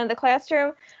in the front of the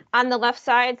classroom on the left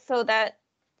side, so that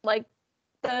like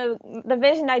the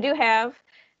vision I do have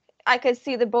I could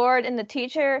see the board and the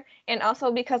teacher, and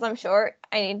also because I'm short,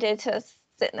 I needed to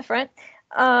sit in the front.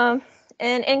 And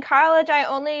in college, I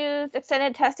only used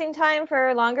extended testing time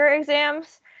for longer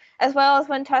exams, as well as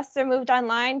when tests are moved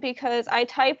online, because I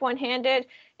type one-handed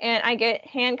and I get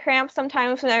hand cramps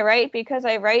sometimes when I write, because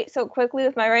I write so quickly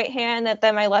with my right hand that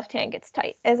then my left hand gets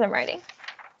tight as I'm writing.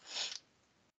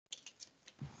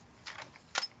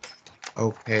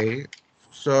 Okay,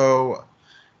 so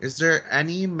is there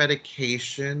any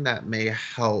medication that may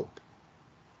help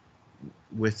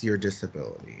with your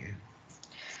disability?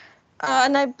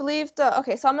 And I believe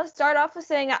okay, so I'm gonna start off with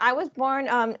saying I was born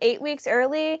 8 weeks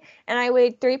early, and I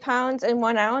weighed 3 pounds and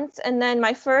 1 ounce. And then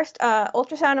my first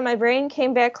ultrasound of my brain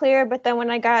came back clear, but then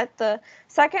when I got the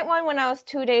second one when I was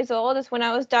 2 days old is when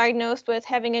I was diagnosed with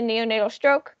having a neonatal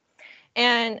stroke.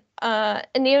 And a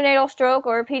neonatal stroke,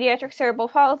 or pediatric cerebral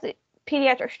palsy,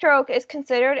 pediatric stroke, is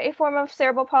considered a form of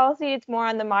cerebral palsy. It's more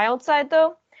on the mild side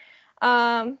though.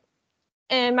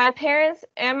 And my parents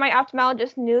and my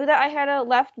ophthalmologist knew that I had a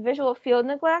left visual field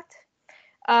neglect,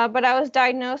 but I was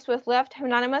diagnosed with left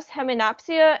hemionymous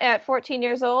heminopsia at 14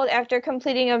 years old after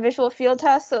completing a visual field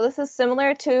test. So this is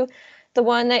similar to the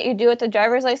one that you do at the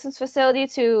driver's license facility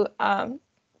to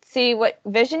see what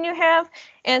vision you have.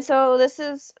 And so this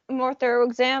is a more thorough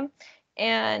exam,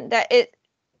 and that it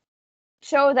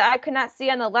showed that I could not see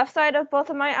on the left side of both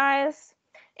of my eyes.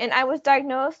 And I was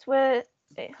diagnosed with,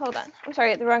 wait, hold on, I'm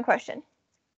sorry, the wrong question.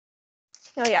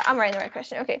 Oh yeah, I'm writing the right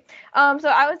question. Okay. So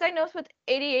I was diagnosed with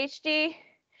ADHD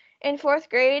in 4th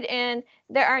grade, and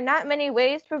there are not many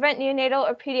ways to prevent neonatal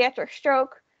or pediatric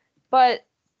stroke, but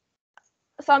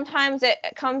sometimes it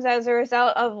comes as a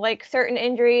result of like certain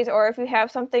injuries, or if you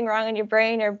have something wrong in your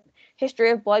brain, or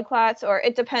history of blood clots, or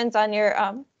it depends on your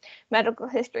medical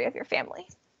history of your family.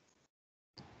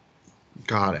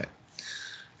 Got it.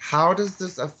 How does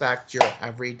this affect your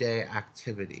everyday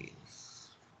activities?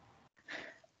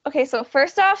 Okay, so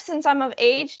first off, since I'm of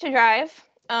age to drive,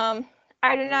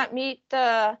 I do not meet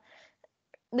the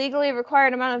legally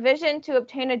required amount of vision to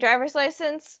obtain a driver's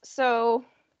license, so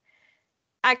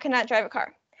I cannot drive a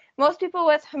car. Most people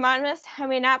with homonymous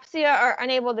heminopsia are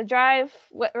unable to drive,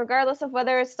 regardless of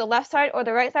whether it's the left side or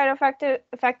the right side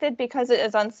affected, because it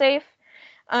is unsafe.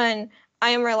 And I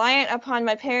am reliant upon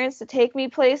my parents to take me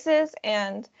places,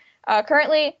 and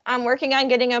currently I'm working on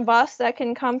getting a bus that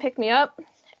can come pick me up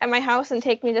at my house and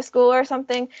take me to school or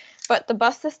something. But the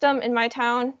bus system in my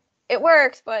town, it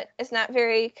works, but it's not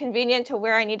very convenient to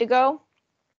where I need to go.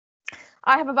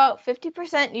 I have about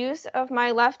 50% use of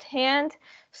my left hand,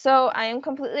 so I am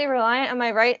completely reliant on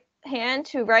my right hand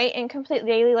to write and complete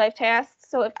daily life tasks.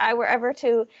 So if I were ever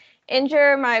to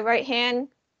injure my right hand,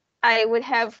 I would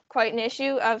have quite an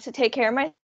issue to take care of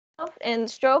myself. And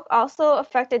stroke also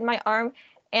affected my arm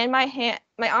and my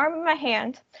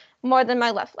hand more than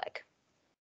my left leg.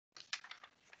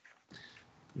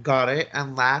 Got it.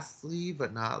 And lastly,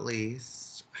 but not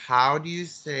least, how do you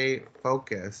stay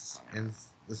focused in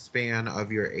the span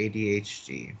of your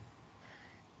ADHD?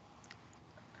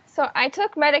 So I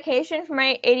took medication for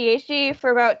my ADHD for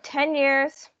about 10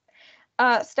 years,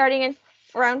 starting in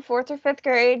around 4th or 5th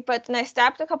grade, but then I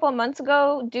stopped a couple of months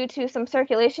ago due to some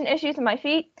circulation issues in my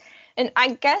feet. And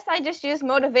I guess I just use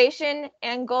motivation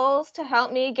and goals to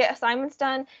help me get assignments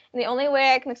done. And the only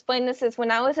way I can explain this is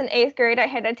when I was in 8th grade, I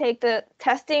had to take the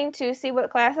testing to see what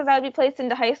classes I would be placed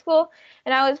into high school.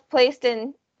 And I was placed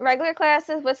in regular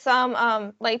classes with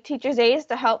some like teachers' aides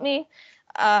to help me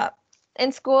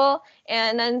in school.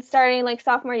 And then starting like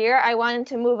sophomore year, I wanted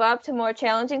to move up to more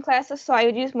challenging classes. So I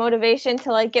would use motivation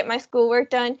to like get my schoolwork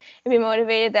done and be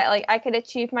motivated that like I could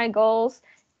achieve my goals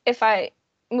if I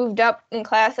moved up in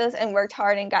classes and worked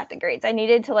hard and got the grades. I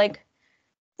needed to like,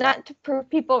 not to prove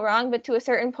people wrong, but to a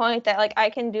certain point that like I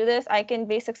can do this, I can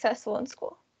be successful in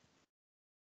school.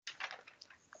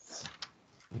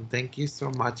 Thank you so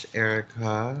much,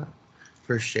 Erica,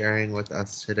 for sharing with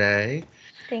us today.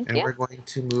 Thank you. you. We're going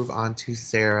to move on to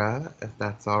Sarah, if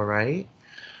that's all right.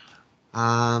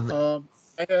 I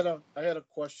had a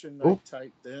question I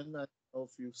typed in. I don't know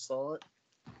if you saw it,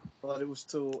 but it was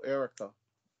to Erica.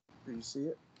 Do you see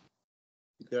it,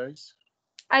 you guys?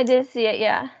 I did see it,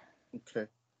 yeah. Okay.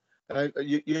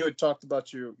 You had talked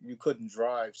about you couldn't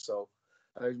drive, so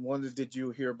I wondered, did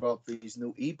you hear about these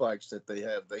new e-bikes that they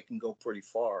have? They can go pretty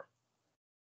far.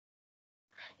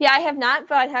 Yeah, I have not,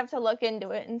 but I'd have to look into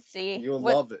it and see. You'll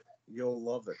love it. You'll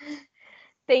love it.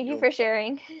 Thank you for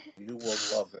sharing. You will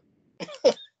love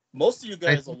it. Most of you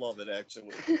guys will love it,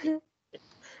 actually.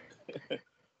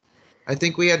 I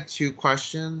think we had 2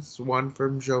 questions, one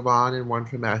from Jovan and one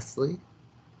from Esley.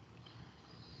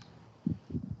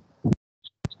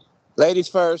 Ladies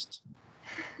first.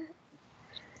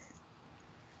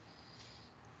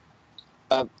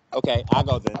 Okay, I'll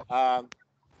go then. Can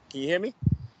you hear me?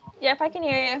 Yep, I can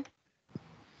hear you.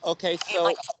 Okay,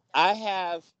 so I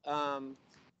have,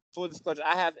 full disclosure,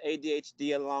 I have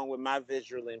ADHD along with my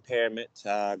visual impairment,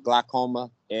 glaucoma,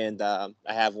 and I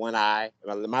have one eye.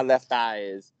 My left eye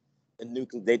is a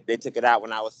nuclear. They took it out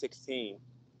when I was 16.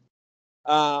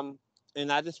 And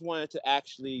I just wanted to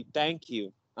actually thank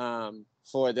you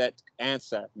for that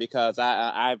answer, because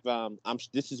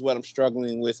this is what I'm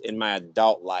struggling with in my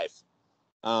adult life.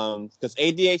 Because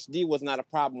ADHD was not a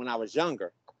problem when I was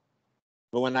younger,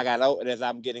 but when I got old, as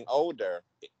I'm getting older,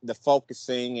 the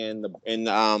focusing and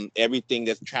everything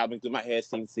that's traveling through my head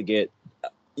seems to get,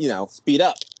 speed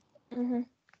up. Mm-hmm.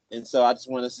 And so I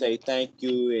just want to say thank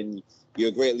you, and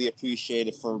you're greatly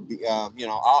appreciated for,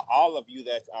 all of you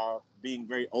that are being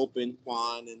very open,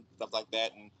 Juan, and stuff like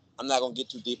that. And I'm not going to get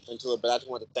too deep into it, but I just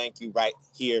want to thank you right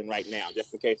here and right now,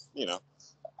 just in case,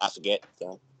 I forget.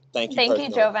 So thank you. Thank you,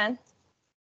 personally. Jovan.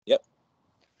 Yep.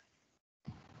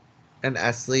 And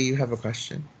Esley, you have a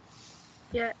question?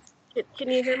 Yeah. Can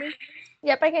you hear me?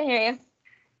 Yep, I can hear you.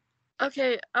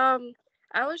 Okay.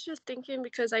 I was just thinking,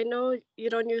 because I know you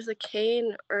don't use a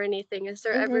cane or anything. Is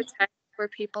there ever times where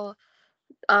people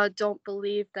don't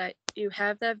believe that you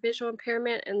have that visual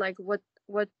impairment, and like what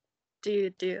do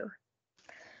you do?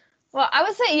 Well, I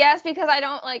would say yes, because I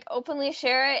don't openly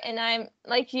share it, and I'm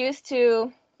used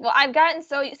to. Well, I've gotten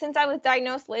since I was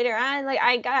diagnosed later on,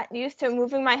 I got used to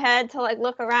moving my head to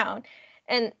look around,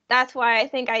 and that's why I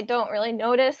think I don't really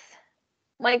notice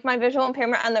my visual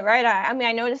impairment on the right eye. I mean,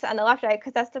 I notice it on the left eye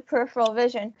because that's the peripheral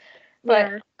vision,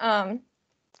 but I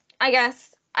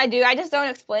guess I do. I just don't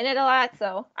explain it a lot,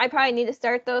 so I probably need to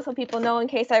start those so people know in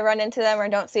case I run into them or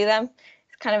don't see them.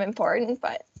 It's kind of important,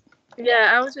 but. Yeah,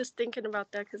 I was just thinking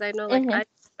about that, because I know I use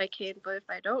my cane, but if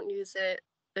I don't use it,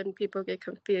 then people get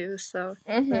confused. So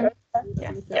Yeah.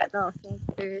 So I'm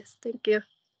curious. Thank you.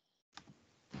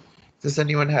 Does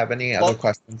anyone have any other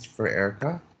questions for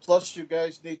Erica? Plus, you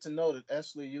guys need to know that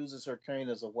Esley uses her cane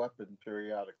as a weapon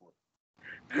periodically.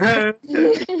 To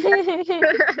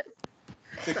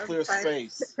clear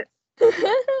space.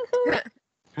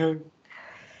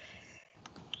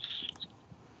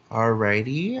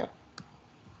 Alrighty.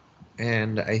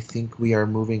 And I think we are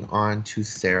moving on to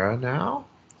Sarah now.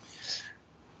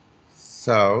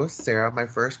 So, Sarah, my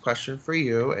first question for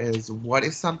you is, what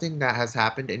is something that has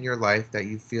happened in your life that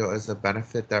you feel is a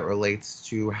benefit that relates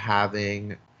to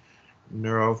having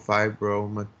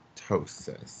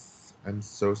neurofibromatosis? I'm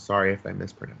so sorry if I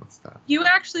mispronounced that. You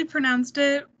actually pronounced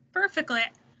it perfectly.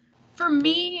 For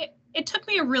me, it took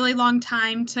me a really long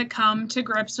time to come to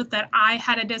grips with that I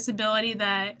had a disability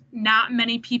that not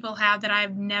many people have, that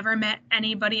I've never met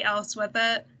anybody else with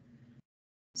it.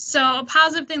 So a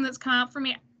positive thing that's come out for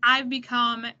me, I've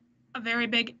become a very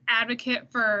big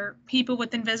advocate for people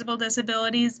with invisible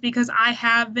disabilities, because I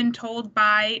have been told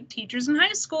by teachers in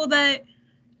high school that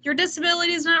your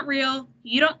disability is not real,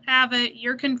 you don't have it,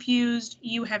 you're confused,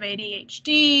 you have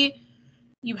ADHD,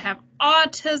 you have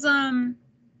autism.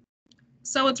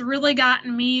 So it's really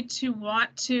gotten me to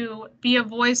want to be a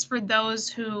voice for those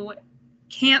who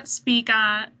can't speak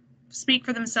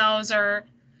for themselves or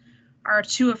are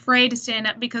too afraid to stand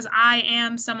up, because I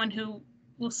am someone who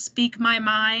will speak my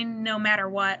mind no matter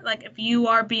what. If you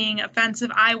are being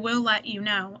offensive, I will let you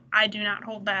know. I do not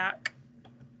hold back.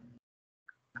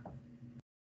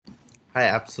 I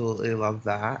absolutely love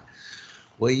that.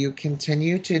 Will you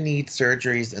continue to need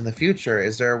surgeries in the future?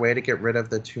 Is there a way to get rid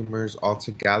of the tumors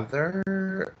altogether?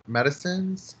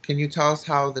 Medicines? Can you tell us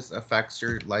how this affects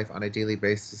your life on a daily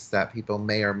basis that people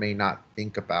may or may not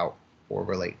think about or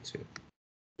relate to?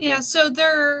 Yeah, so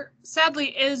there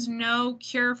sadly is no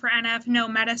cure for NF, no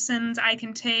medicines I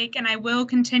can take, and I will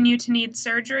continue to need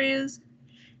surgeries.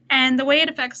 And the way it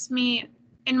affects me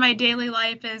in my daily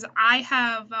life is I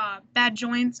have bad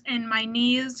joints in my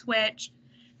knees, which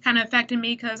kind of affected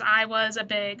me because I was a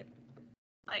big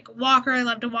walker. I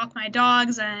love to walk my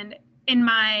dogs, and in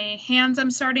my hands I'm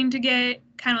starting to get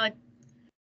kind of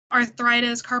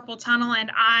arthritis, carpal tunnel,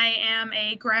 and I am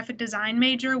a graphic design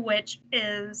major, which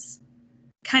is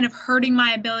kind of hurting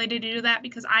my ability to do that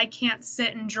because I can't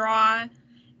sit and draw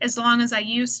as long as I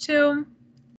used to.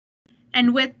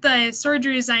 And with the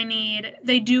surgeries I need,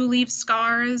 they do leave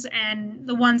scars, and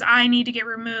the ones I need to get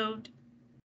removed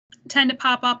tend to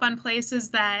pop up on places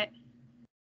that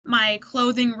my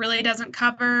clothing really doesn't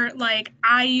cover.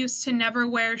 I used to never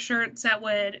wear shirts that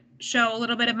would show a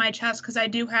little bit of my chest because I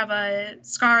do have a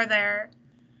scar there.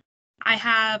 I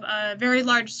have a very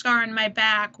large scar on my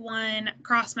back, one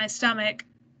across my stomach.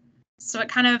 So it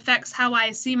kind of affects how I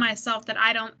see myself, that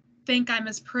I don't think I'm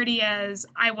as pretty as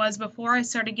I was before I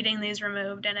started getting these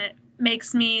removed. And it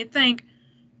makes me think,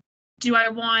 do I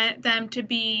want them to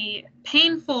be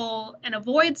painful and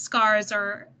avoid scars,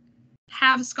 or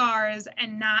have scars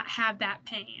and not have that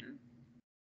pain?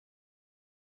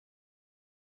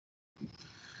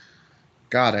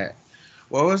 Got it.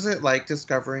 What was it like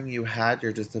discovering you had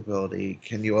your disability?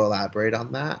 Can you elaborate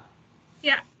on that?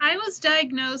 Yeah, I was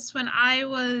diagnosed when I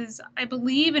was, I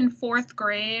believe, in 4th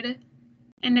grade,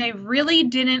 and I really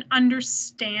didn't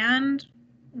understand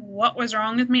what was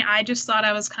wrong with me. I just thought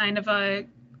I was kind of a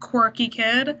quirky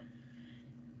kid.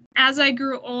 As I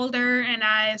grew older and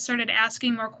I started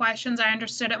asking more questions, I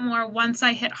understood it more. Once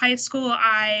I hit high school,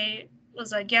 I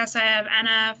was like, yes, I have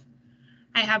NF.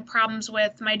 I have problems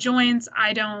with my joints.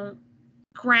 I don't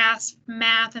grasp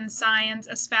math and science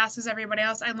as fast as everybody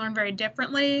else. I learn very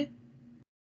differently.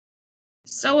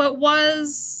 So it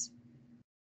was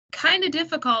kind of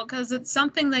difficult because it's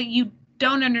something that you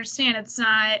don't understand. It's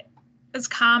not as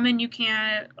common. You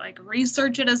can't like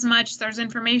research it as much. There's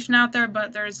information out there,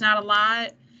 but there's not a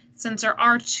lot, since there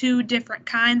are 2 different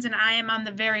kinds, and I am on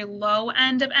the very low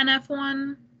end of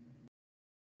NF1.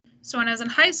 So when I was in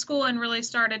high school and really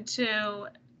started to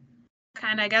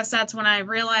I guess that's when I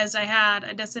realized I had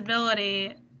a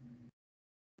disability,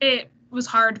 it was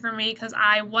hard for me because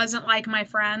I wasn't like my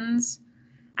friends.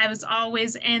 I was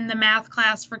always in the math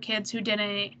class for kids who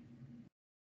didn't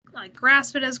like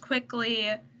grasp it as quickly.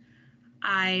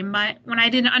 When I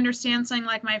didn't understand something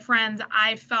like my friends,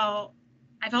 I felt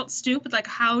stupid. Like,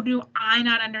 how do I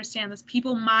not understand this?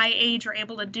 People my age are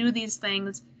able to do these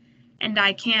things, and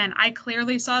I can't. I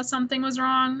clearly saw something was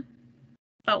wrong.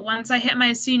 But once I hit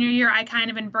my senior year, I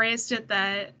kind of embraced it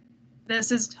that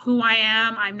this is who I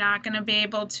am. I'm not going to be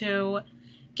able to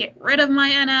get rid of my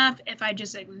NF if I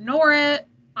just ignore it.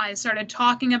 I started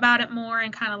talking about it more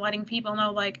and kind of letting people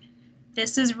know, like,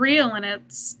 this is real and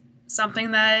it's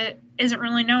something that isn't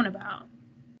really known about.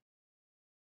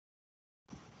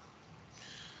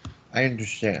 I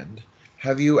understand.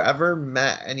 Have you ever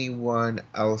met anyone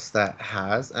else that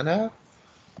has NF?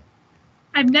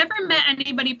 I've never met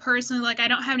anybody personally. Like, I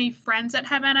don't have any friends that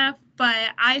have NF, but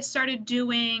I started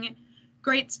doing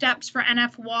Great Steps for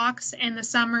NF walks in the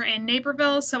summer in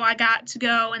Naperville. So I got to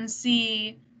go and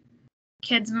see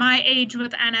kids my age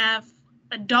with NF,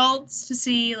 adults, to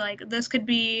see like this could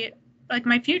be like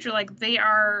my future. Like, they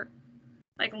are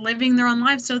like living their own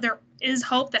lives. So there is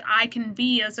hope that I can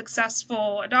be a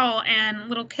successful adult, and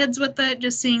little kids with it,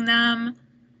 just seeing them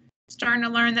starting to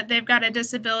learn that they've got a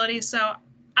disability. So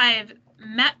I've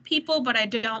met people, but I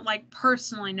don't like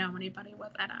personally know anybody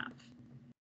with NF.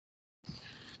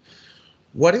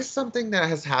 What is something that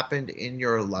has happened in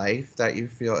your life that you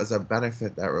feel is a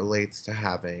benefit that relates to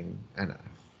having NF?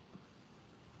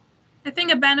 I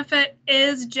think a benefit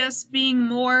is just being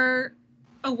more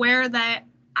aware that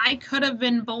I could have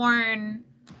been born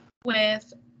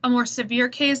with a more severe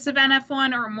case of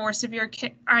NF1 or a more severe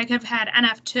I could have had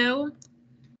NF2,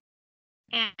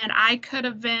 and I could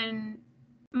have been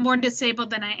more disabled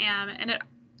than I am. And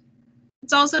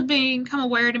it's also become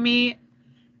aware to me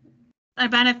a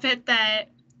benefit that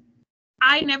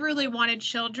I never really wanted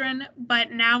children,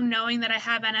 but now knowing that I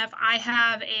have NF, I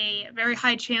have a very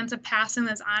high chance of passing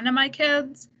this on to my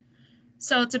kids.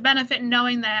 So it's a benefit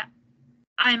knowing that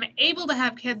I'm able to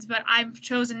have kids, but I've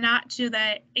chosen not to,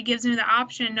 that it gives me the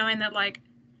option knowing that like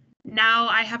now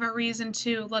I have a reason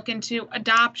to look into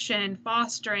adoption,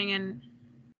 fostering, and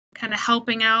kind of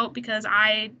helping out because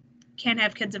I can't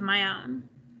have kids of my own.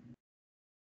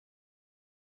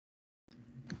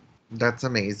 That's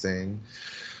amazing.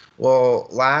 Well,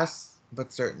 last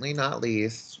but certainly not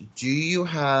least, do you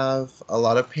have a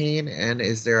lot of pain, and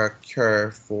is there a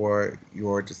cure for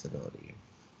your disability?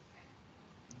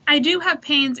 I do have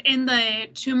pains in the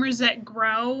tumors that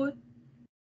grow,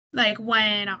 like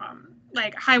when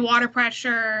like high water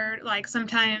pressure, like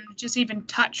sometimes just even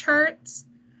touch hurts.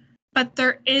 But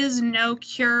there is no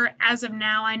cure as of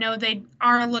now. I know they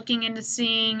are looking into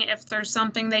seeing if there's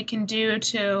something they can do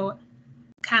to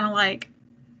kind of like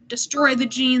destroy the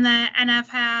gene that NF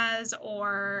has,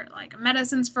 or like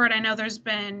medicines for it. I know there's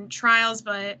been trials,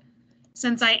 but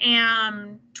since I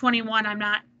am 21, I'm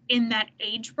not in that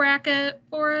age bracket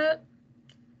for it.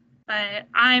 But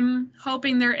I'm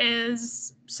hoping there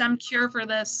is some cure for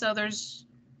this, so there's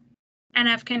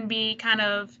NF can be kind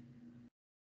of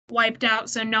wiped out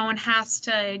so no one has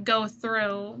to go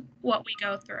through what we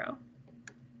go through.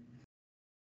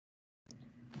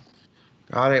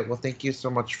 Got it. Well, thank you so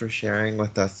much for sharing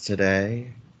with us today.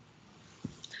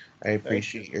 I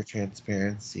appreciate your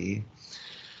transparency.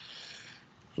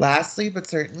 Lastly, but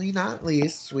certainly not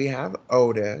least, we have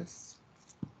Otis.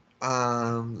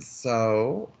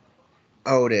 So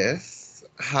Otis,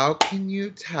 how can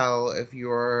you tell if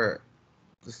you're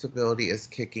disability is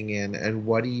kicking in, and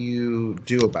what do you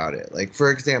do about it? Like,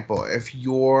 for example, if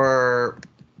you're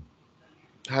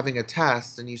having a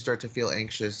test and you start to feel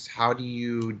anxious, how do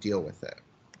you deal with it?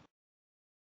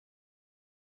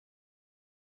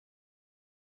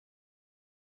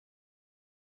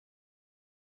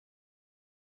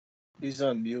 He's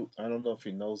on mute. I don't know if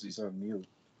he knows he's on mute.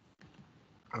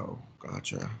 Oh,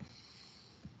 gotcha.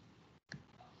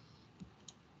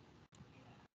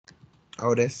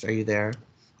 Otis, are you there?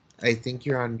 I think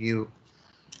you're on mute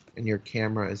and your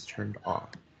camera is turned off.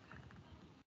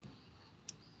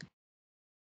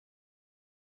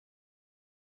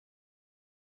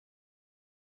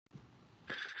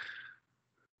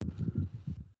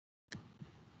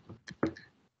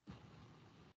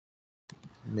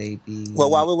 Maybe. Well,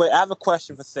 while we wait, I have a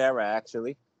question for Sarah,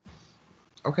 actually.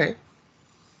 Okay.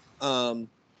 And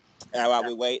while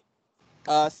we wait,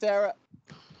 Sarah,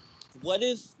 what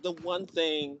is the one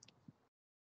thing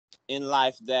in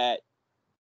life that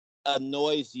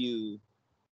annoys you?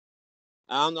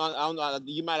 I don't know. I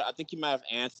think you might have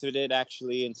answered it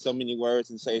actually in so many words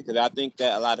and say, because I think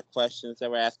that a lot of questions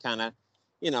that were asked kind of,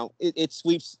 it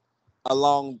sweeps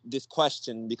along this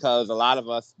question, because a lot of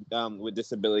us with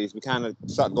disabilities, we kind of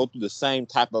go through the same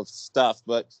type of stuff.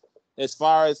 But as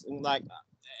far as like,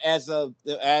 as a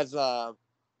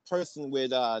person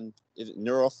with is it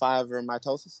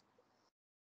neurofibromatosis?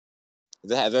 Is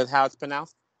that how it's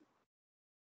pronounced?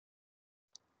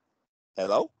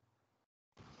 Hello?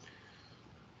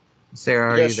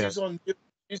 Sarah, are Yeah, you there? she's on mute.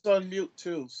 She's on mute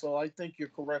too, so I think you're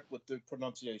correct with the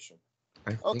pronunciation.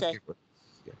 Okay.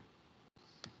 Yeah.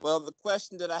 Well, the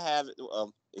question that I have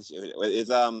is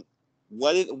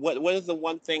what is the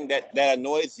one thing that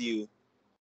annoys you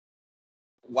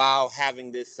while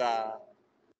having this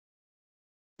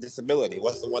disability?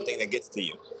 What's the one thing that gets to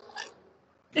you?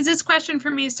 Is this question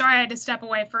for me? Sorry, I had to step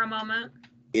away for a moment.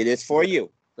 It is for you.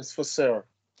 It's for Sarah.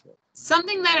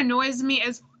 Something that annoys me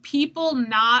is people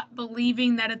not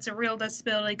believing that it's a real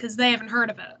disability because they haven't heard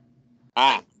of it.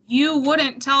 You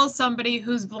wouldn't tell somebody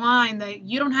who's blind that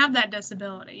you don't have that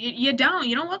disability. You don't.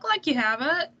 You don't look like you have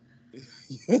it.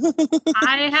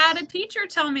 I had a teacher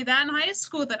tell me that in high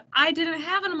school that I didn't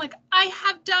have it. I'm like, I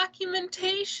have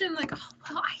documentation. Like, oh,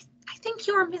 well, I think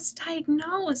you were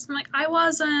misdiagnosed. I'm like, I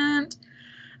wasn't.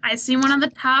 I see one of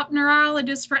the top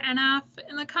neurologists for NF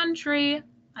in the country.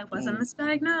 I wasn't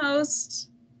misdiagnosed.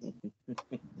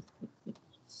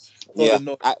 Yeah,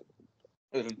 I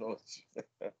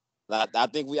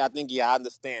think I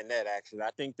understand that actually. I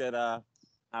think that I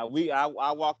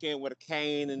walk in with a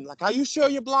cane and like, are you sure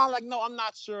you're blind? Like, no, I'm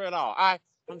not sure at all. I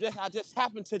just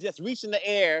happen to just reach in the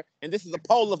air, and this is the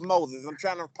pole of Moses. I'm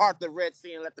trying to part the Red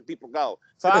Sea and let the people go.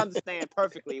 So I understand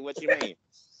perfectly what you mean.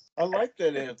 I like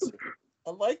that answer.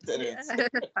 Answer.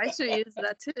 I should use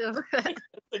that too. That's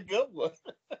a good one.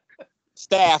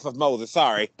 Staff of Moses.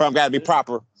 Sorry, but I've got to be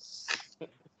proper.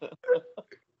 I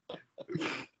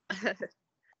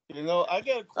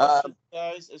got a question,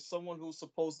 guys. As someone who's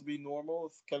supposed to be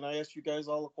normal, can I ask you guys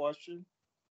all a question?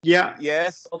 Yeah.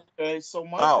 Yes. Okay. So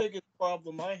my biggest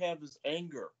problem I have is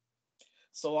anger.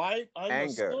 So I'm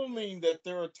assuming that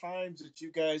there are times that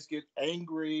you guys get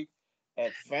angry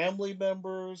at family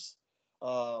members,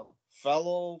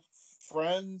 fellow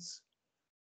friends,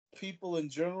 people in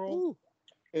general. Ooh.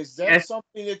 Is that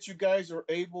something that you guys are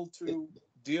able to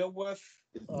deal with?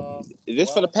 Is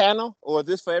this for the panel or is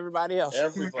this for everybody else?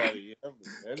 Everybody.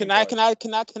 Can I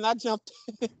jump?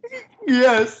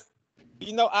 Yes.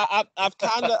 I've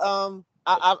kind of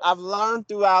I've learned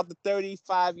throughout the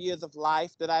 35 years of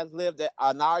life that I've lived that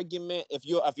an argument, if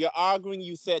you're arguing,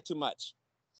 you said too much.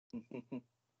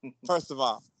 First of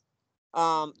all,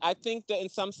 I think that in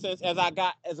some sense, as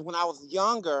when I was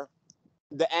younger,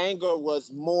 the anger was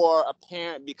more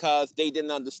apparent because they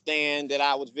didn't understand that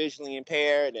I was visually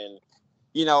impaired, and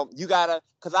you gotta,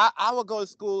 because I would go to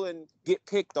school and get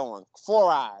picked on,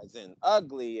 4 eyes and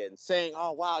ugly, and saying,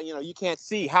 oh wow, you can't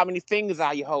see, how many fingers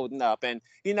are you holding up, and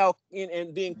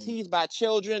and being teased by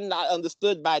children, not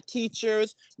understood by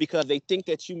teachers, because they think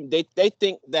that they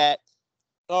think that,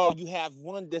 oh, you have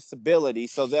one disability,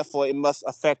 so therefore it must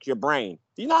affect your brain.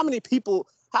 Do you know how many people?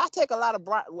 I take a lot of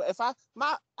I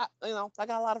got a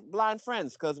lot of blind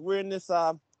friends because we're in this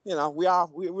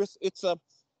it's a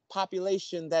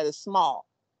population that is small.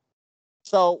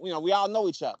 So, we all know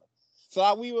each other.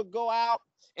 So we would go out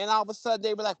and all of a sudden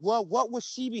they were like, well, what would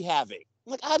she be having?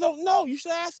 I'm like, I don't know. You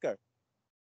should ask her.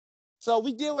 So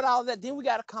we deal with all of that. Then we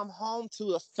got to come home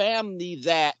to a family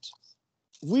that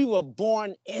we were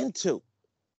born into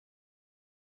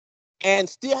and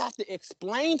still have to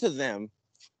explain to them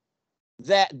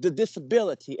that the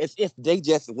disability as if they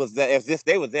just was there, as if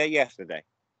they were there yesterday.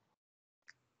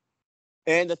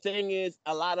 And the thing is,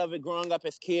 a lot of it growing up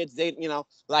as kids, they,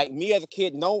 like me as a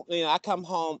kid, I come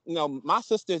home, my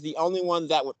sister is the only one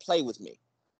that would play with me.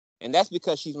 And that's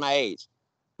because she's my age.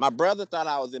 My brother thought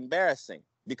I was embarrassing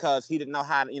because he didn't know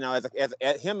how to, as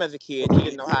a kid, he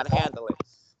didn't know how to handle it.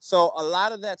 So a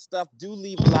lot of that stuff do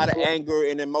leave a lot of anger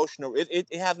and emotional.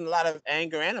 It has a lot of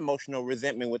anger and emotional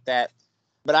resentment with that.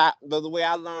 But the way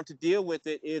I learned to deal with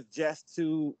it is just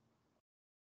to,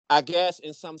 I guess,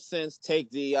 in some sense,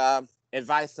 take the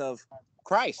advice of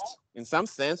Christ. In some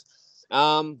sense,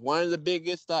 one of the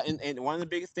biggest and one of the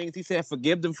biggest things he said,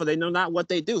 forgive them for they know not what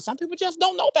they do. Some people just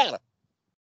don't know better.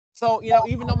 So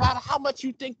even no matter how much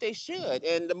you think they should,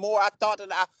 and the more I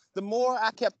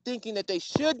kept thinking that they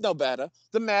should know better,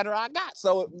 the madder I got.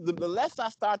 So the less I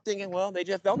start thinking, well, they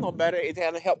just don't know better, it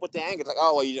had to help with the anger. It's like,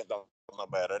 oh, well, you just don't know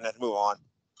better, and let's move on.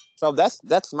 So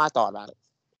that's my thought about it.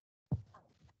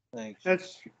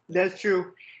 Thanks. That's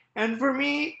true. And for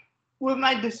me, with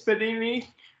my disability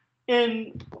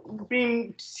and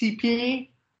being CP,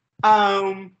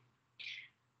 I'm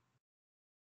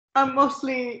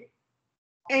mostly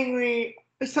angry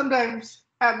sometimes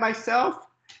at myself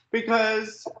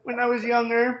because when I was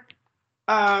younger,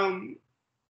 I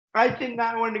did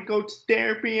not want to go to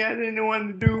therapy. I didn't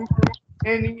want to do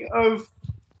any of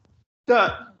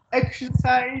the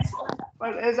exercise.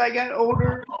 But as I got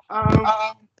older,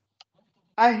 I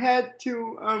had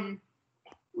to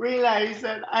realize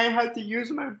that I had to use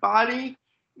my body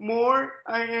more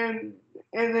and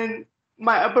then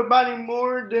my upper body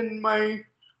more than my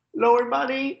lower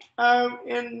body.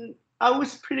 And I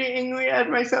was pretty angry at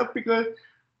myself because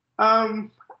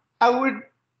I would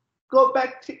go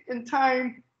back in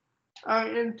time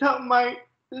and tell my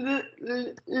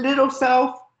little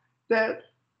self that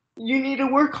you need to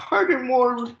work harder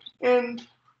more, and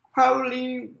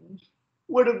probably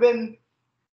would have been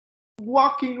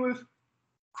walking with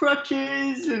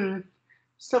crutches and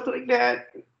stuff like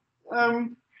that.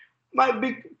 My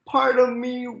big part of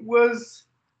me was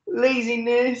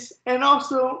laziness, and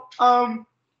also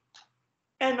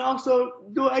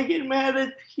do I get mad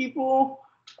at people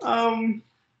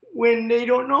when they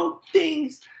don't know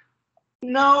things?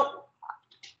 No.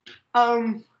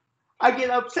 I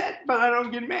get upset, but I don't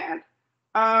get mad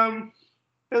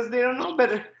because they don't know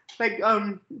better, like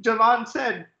Javon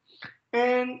said,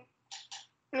 and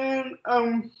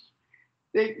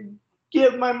they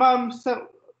give my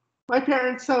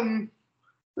parents some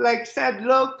like sad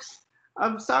looks.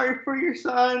 I'm sorry for your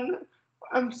son.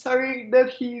 I'm sorry that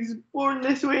he's born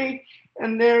this way.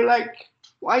 And they're like,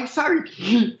 why sorry?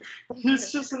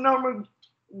 He's just a normal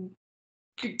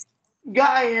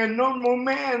guy, a normal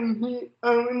man,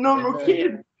 a normal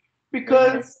kid.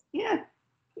 Because,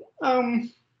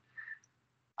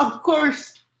 of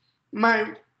course,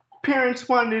 my parents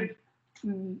wanted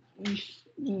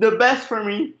the best for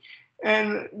me,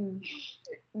 and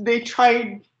they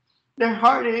tried their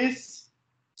hardest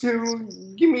to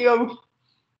give me a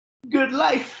good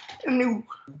life, and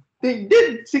they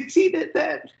did succeed at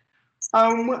that.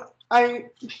 I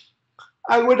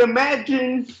would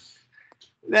imagine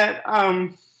that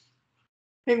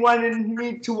they wanted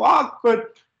me to walk,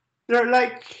 but they're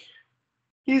like,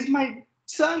 he's my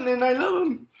son and I love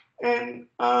him. And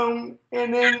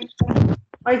then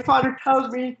my father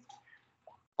tells me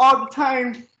all the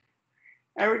time,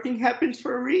 everything happens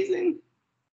for a reason.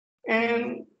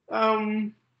 And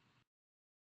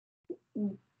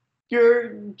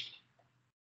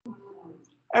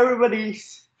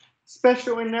everybody's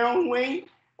special in their own way.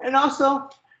 And also,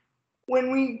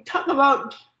 when we talk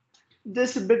about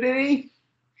disability,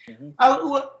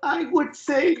 I would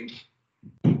say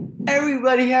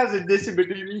everybody has a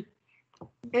disability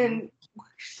in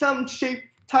some shape,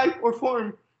 type, or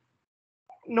form.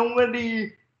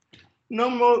 Nobody's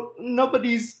normal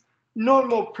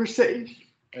per se.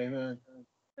 Amen.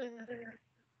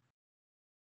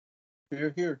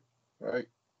 Here. Right.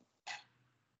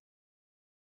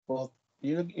 Well,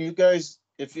 you guys,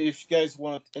 if you guys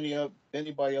want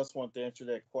anybody else want to answer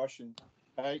that question,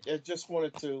 I just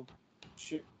wanted to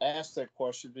ask that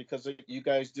question because you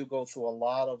guys do go through a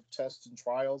lot of tests and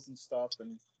trials and stuff,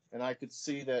 and I could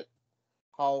see that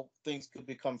how things could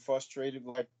become frustrated.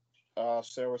 Like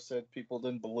Sarah said, people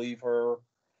didn't believe her,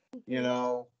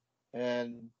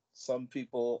 and some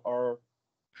people are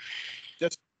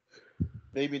just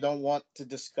maybe don't want to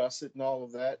discuss it and all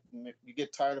of that. And you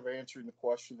get tired of answering the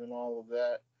question and all of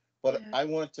that. But I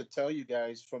wanted to tell you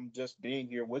guys from just being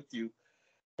here with you,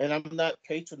 and I'm not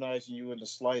patronizing you in the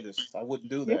slightest. I wouldn't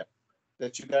do that.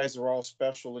 That you guys are all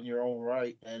special in your own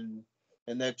right, and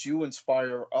and that you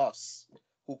inspire us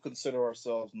who consider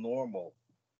ourselves normal,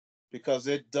 because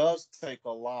it does take a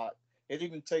lot. It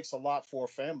even takes a lot for a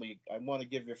family. I want to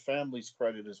give your families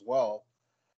credit as well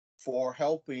for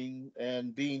helping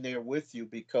and being there with you,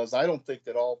 because I don't think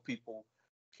that all people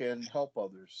can help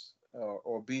others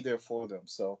or be there for them.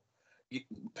 So you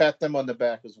pat them on the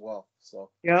back as well. So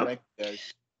Yep. thank you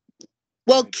guys.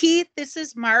 Well, Keith, this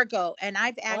is Margot, and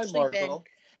I've Hi, actually been Margot.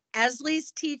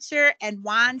 Esley's teacher and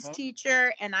Juan's Uh-huh.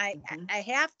 teacher, and I Mhm. I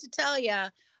have to tell you,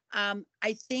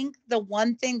 I think the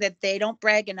one thing that they don't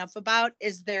brag enough about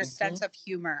is their sense of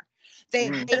humor. They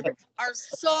Mhm. are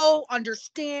so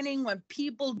understanding when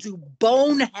people do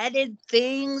boneheaded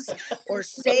things or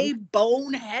say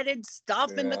boneheaded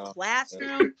stuff in the Yeah.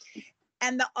 classroom.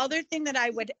 And the other thing that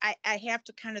I have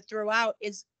to kind of throw out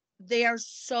is they are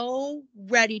so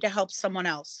ready to help someone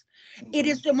else. It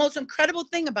is the most incredible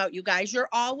thing about you guys. You're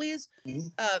always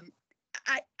Mhm.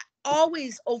 I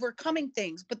always overcoming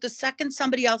things, but the second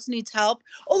somebody else needs help,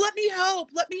 oh, let me help.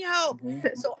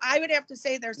 Mhm. So I would have to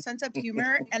say their sense of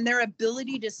humor and their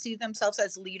ability to see themselves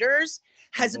as leaders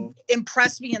has Mhm.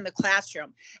 impressed me in the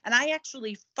classroom. And I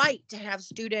actually fight to have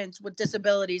students with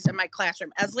disabilities in my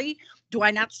classroom. Esley, do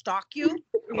I not stalk you?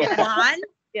 Yeah. Juan?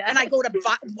 Yeah. And I go to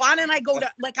Juan and I go to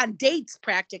like on dates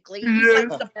practically. He's Yes.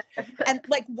 like and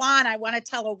like Juan, I want to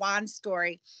tell a Juan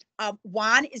story.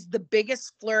 Juan is the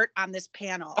biggest flirt on this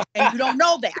panel, and you don't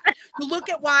know that. You look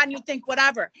at Juan, you think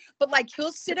whatever, but like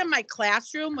he'll sit in my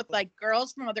classroom with like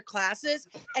girls from other classes,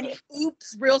 and he,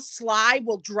 oops, real sly,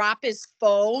 will drop his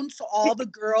phone so all the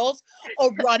girls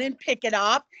will run and pick it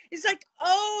up. He's like,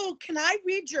 "Oh, can I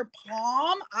read your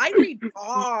palm? I read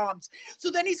palms." So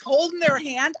then he's holding their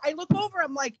hand. I look over,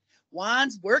 I'm like,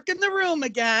 Juan's working the room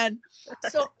again.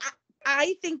 So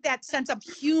I think that sense of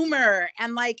humor,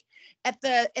 and like at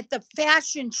the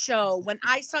fashion show when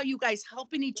I saw you guys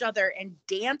helping each other and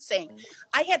dancing,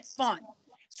 I had fun.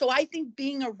 So I think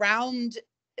being around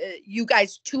you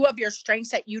guys, two of your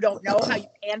strengths that you don't know how you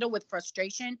handle with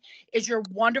frustration is your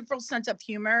wonderful sense of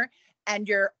humor, and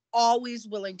you're always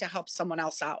willing to help someone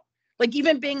else out. Like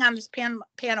even being on this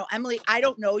panel, Emily, I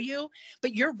don't know you,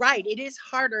 but you're right. It is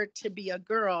harder to be a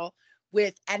girl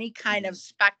with any kind of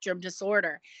spectrum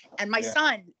disorder. And my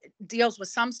son deals with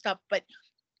some stuff, but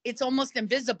it's almost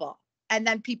invisible. And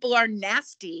then people are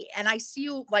nasty. And I see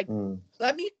you like,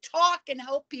 let me talk and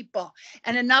help people.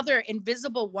 And another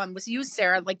invisible one was you,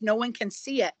 Sarah, like no one can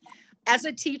see it. As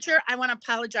a teacher, I want to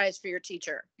apologize for your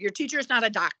teacher. Your teacher is not a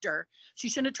doctor. She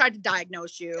shouldn't have tried to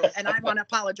diagnose you. And I want to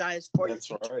apologize for you.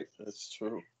 That's right. That's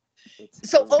true.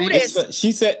 So Otis,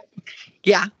 She said,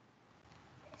 yeah.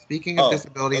 Speaking of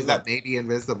disabilities that may be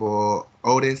invisible,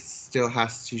 Otis still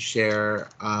has to share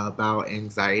about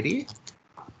anxiety.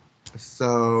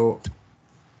 So,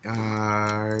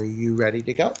 are you ready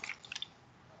to go?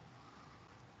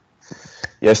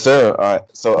 Yes, sir. All right.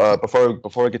 So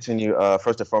before we continue,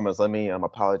 first and foremost, let me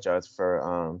apologize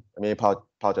for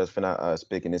apologize for not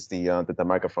speaking. It's the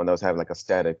microphone that was having like a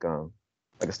static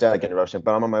interruption.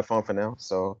 But I'm on my phone for now,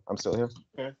 so I'm still here.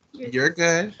 Okay. You're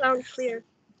good. Sound clear.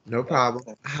 No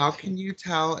problem. How can you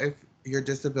tell if your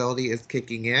disability is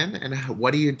kicking in, and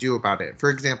what do you do about it? For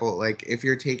example, like if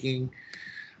you're taking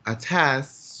a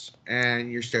test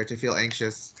and you start to feel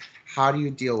anxious, how do you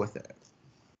deal with it?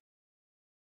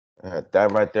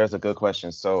 That right there is a good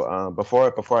question. So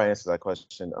before I answer that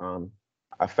question,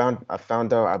 I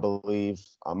found out, I believe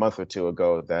a month or two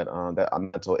ago, that that a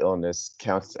mental illness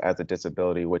counts as a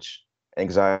disability, which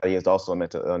anxiety is also a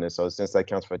mental illness. So since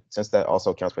that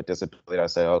also counts for disability, I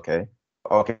said, okay,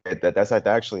 that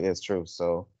actually is true.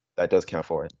 So that does count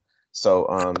for it. So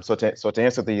to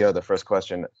answer the first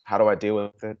question, how do I deal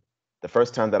with it? The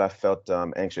first time that I felt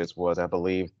anxious was, I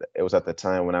believe it was at the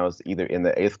time when I was either in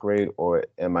the 8th grade or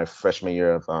in my freshman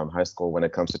year of high school, when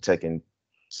it comes to taking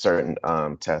certain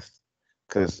tests.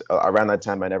 Because around that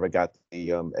time, I never got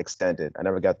the extended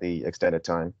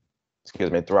time, excuse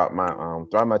me, throughout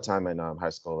my time in high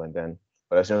school. And then,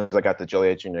 but as soon as I got to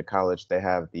Joliet Junior College, they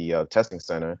have the testing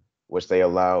center, which they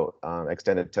allow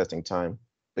extended testing time.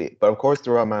 But of course,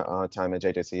 throughout my time at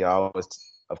JJC,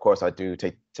 I do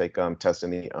take tests in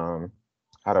the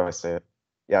how do I say it?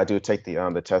 Yeah, I do take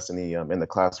the test in the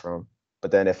classroom.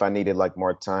 But then if I needed like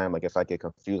more time, like if I get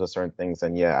confused with certain things,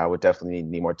 then yeah, I would definitely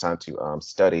need more time to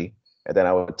study. And then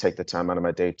I would take the time out of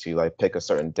my day to like pick a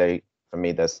certain date for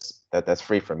me that's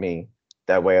free for me.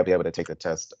 That way I'll be able to take the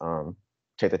test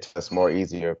more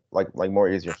easier, like more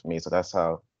easier for me. So that's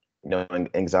how,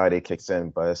 anxiety kicks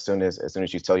in. But as soon as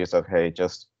you tell yourself, hey,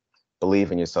 just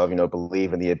believe in yourself,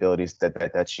 believe in the abilities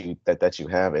that you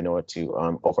have in order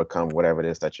to overcome whatever it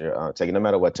is that you're taking, no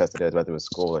matter what test it is, whether it's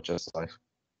school or just life.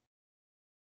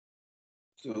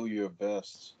 Do your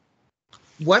best.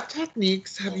 What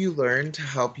techniques have you learned to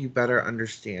help you better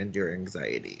understand your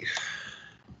anxiety?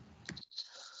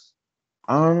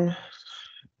 I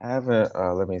haven't.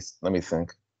 Let me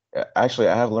think. Actually,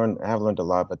 I have learned a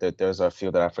lot, but there's a few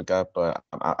that I forgot. But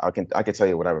I can tell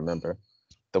you what I remember.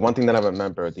 The one thing that I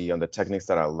remember, the techniques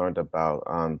that I learned about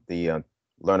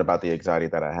learn about the anxiety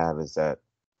that I have is that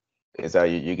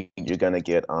you're gonna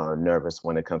get nervous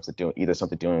when it comes to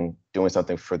doing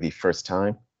something for the first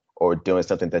time, or doing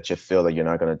something that you feel that you're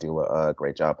not gonna do a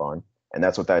great job on, and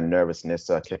that's what that nervousness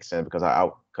kicks in,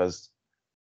 because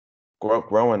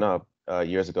growing up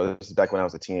years ago, this is back when I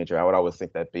was a teenager, I would always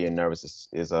think that being nervous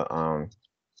is a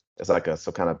it's like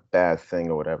some kind of bad thing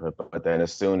or whatever. But then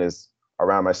as soon as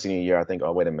around my senior year, I think,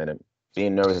 oh, wait a minute,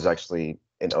 being nervous is actually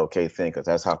an okay thing, because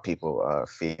that's how people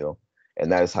feel.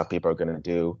 And that is how people are going to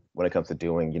do when it comes to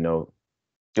doing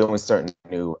certain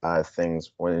new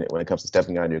things, when it comes to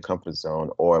stepping out of your comfort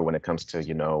zone, or when it comes to,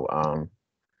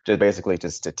 just basically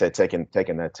just to taking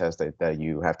that test that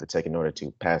you have to take in order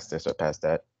to pass this or pass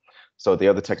that. So the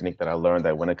other technique that I learned,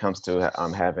 that when it comes to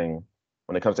having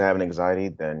anxiety,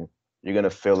 then you're gonna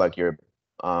feel like your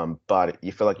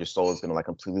you feel like your soul is gonna like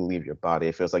completely leave your body.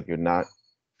 It feels like you're not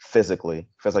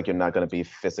gonna be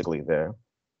physically there.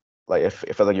 Like it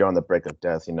feels like you're on the brink of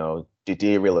death. The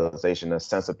derealization, a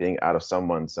sense of being out of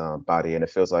someone's body, and it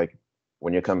feels like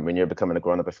when you're becoming a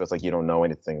grown up, it feels like you don't know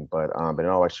anything. But in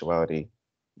all actuality,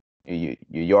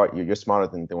 you're smarter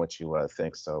than what you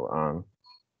think. So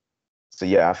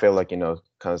yeah, I feel like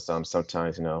because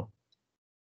sometimes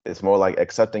it's more like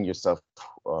accepting yourself,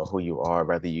 who you are,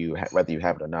 whether you have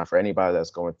it or not. For anybody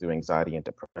that's going through anxiety and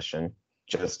depression,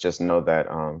 just know that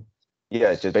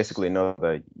yeah, just basically know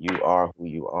that you are who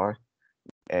you are,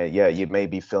 and yeah, you may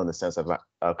be feeling the sense of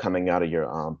coming out of your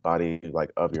body,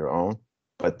 like of your own,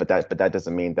 but that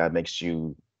doesn't mean that makes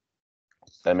you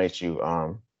that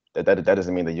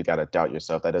doesn't mean that you got to doubt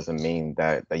yourself. That doesn't mean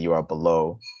that you are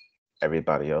below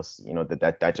everybody else.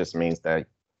 That just means that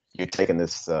you're taking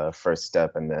this first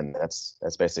step, and then that's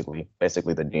basically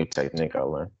the new technique I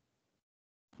learned.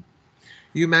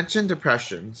 You mentioned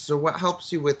depression. So what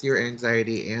helps you with your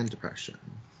anxiety and depression?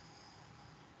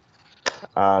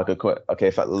 Good question.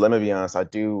 Okay, let me be honest. I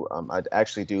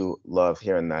actually do love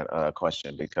hearing that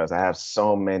question, because I have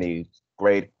so many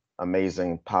great,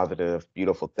 amazing, positive,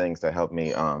 beautiful things that help me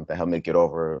get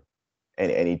over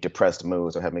any depressed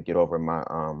moods, or help me get over my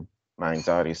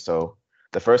anxiety. So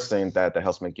the first thing that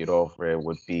helps me get over it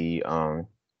would be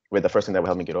the first thing that would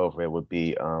help me get over it would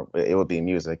be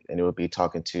music, and it would be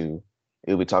talking to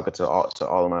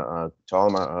all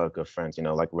of my good friends.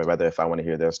 Like whether if I want to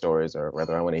hear their stories, or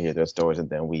whether I want to hear their stories, and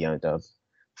then we end up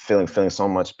feeling so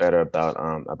much better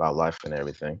about life and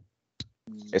everything.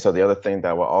 And so the other thing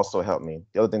that will also help me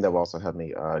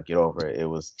get over it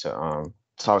was to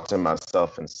talk to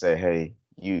myself and say, hey,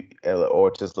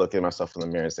 or just look at myself in the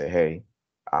mirror and say, hey,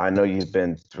 I know you've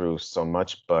been through so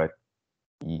much, but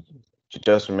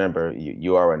just remember,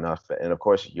 you are enough. And of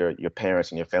course, your parents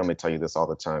and your family tell you this all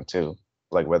the time too.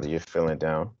 Like whether you're feeling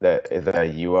down, that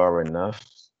you are enough.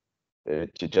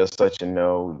 To just let you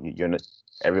know,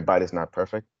 everybody's not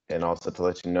perfect, and also to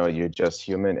let you know you're just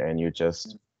human, and you're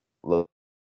just look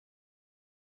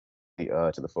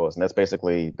to the fullest. And that's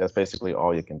basically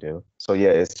all you can do. So yeah,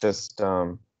 it's just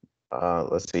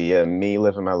let's see, yeah, me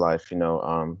living my life,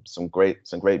 some great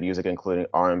music, including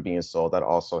R&B and soul, that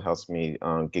also helps me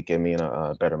get me in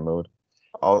a better mood.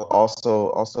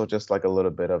 Also just like a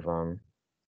little bit of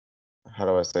how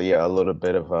do I say, yeah, a little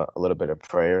bit of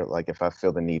prayer. Like if I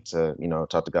feel the need to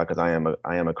talk to God, because I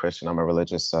am a Christian, I'm a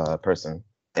religious person.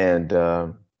 And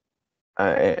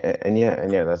and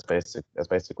yeah, that's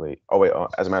basically. Oh wait,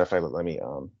 as a matter of fact, let me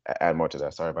add more to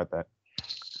that. Sorry about that.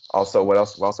 Also, what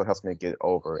also helps me get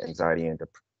over anxiety and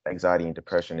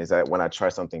depression is that when I try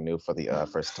something new for the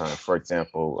first time. For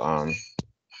example,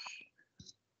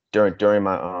 during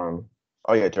my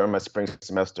during my spring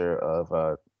semester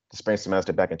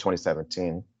back in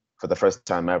 2017, for the first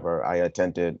time ever, I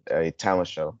attended a talent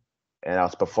show, and I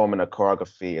was performing a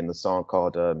choreography in the song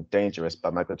called "Dangerous" by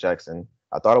Michael Jackson.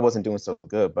 I thought I wasn't doing so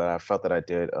good, but I felt that I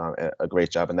did a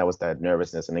great job, and that was that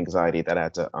nervousness and anxiety that I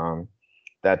had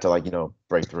to like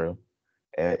break through.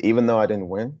 And even though I didn't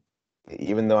win,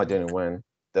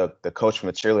 the coach from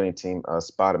the cheerleading team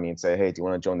spotted me and said, "Hey, do you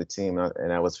want to join the team?"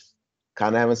 And I was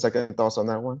kind of having second thoughts on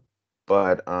that one,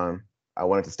 but I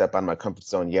wanted to step out of my comfort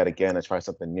zone yet again and try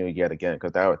something new yet again,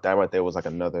 because that right there was like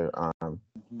another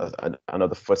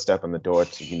another footstep in the door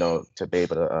to to be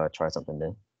able to try something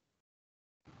new.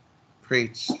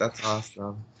 Preach. That's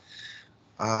awesome.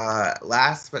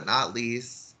 Last but not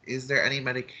least, Is there any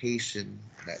medication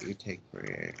that you take for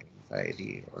your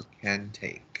anxiety or can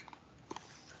take?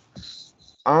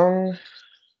 Um,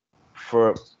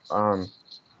 for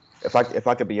if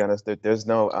I could be honest, there's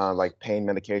no like pain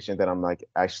medication that I'm like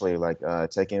actually like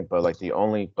taking, but like the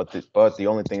only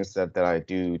things that I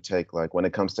do take, like when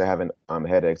it comes to having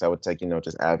headaches, I would take, you know,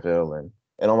 just Advil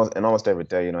and almost every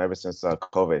day, you know, ever since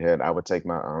COVID hit, I would take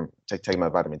my take my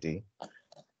vitamin D.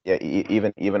 Yeah,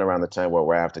 even around the time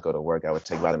where I have to go to work, I would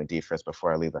take vitamin D first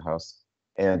before I leave the house.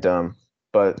 And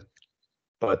but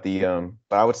but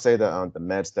I would say the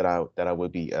meds that I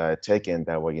would be taking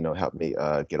that will, you know, help me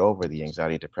get over the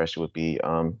anxiety depression would be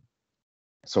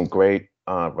some great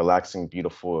relaxing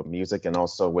beautiful music, and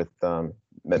also with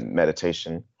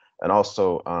meditation, and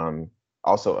also I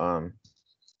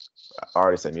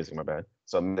already said music, my bad.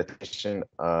 So meditation,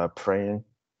 praying,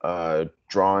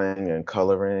 drawing and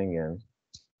coloring, and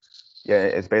yeah,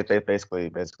 it's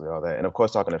basically all that. And of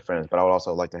course talking to friends, but I would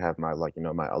also like to have my, like, you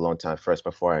know, my alone time first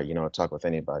before I, you know, talk with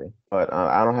anybody. But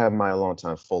I don't have my alone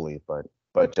time fully, but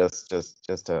just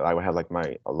to, I would have like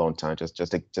my alone time just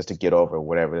to get over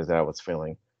whatever it is that I was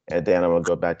feeling. And then I'm gonna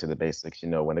go back to the basics, you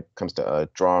know, when it comes to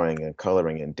drawing and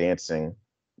coloring and dancing,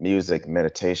 music,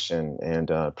 meditation, and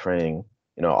praying.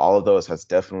 You know, all of those has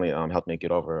definitely helped me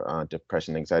get over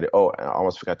depression, anxiety. Oh, I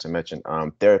almost forgot to mention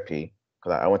therapy,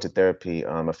 because I went to therapy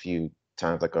a few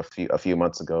times, like a few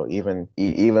months ago. Even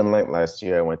late last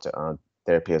year, I went to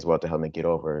therapy as well to help me get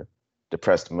over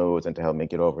depressed moods and to help me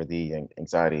get over the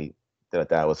anxiety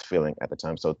that I was feeling at the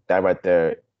time. So that right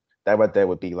there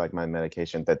would be like my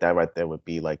medication. That right there would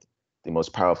be like the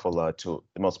most powerful tool,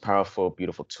 the most powerful,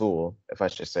 beautiful tool, if I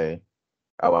should say.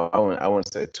 I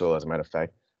wouldn't say tool, as a matter of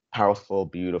fact. Powerful,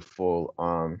 beautiful,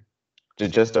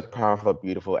 just a powerful,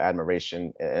 beautiful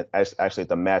admiration, and actually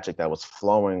the magic that was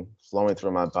flowing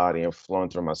through my body and flowing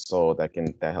through my soul that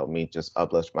helped me just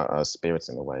uplift my spirits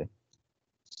in a way.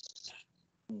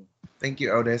 Thank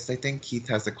you, Otis. I think Keith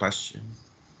has a question.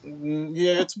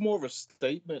 Yeah, it's more of a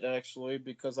statement actually,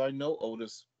 because I know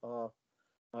Otis.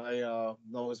 I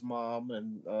know his mom,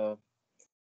 and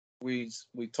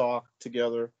we talk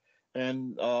together.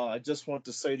 And I just want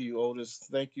to say to you, Otis,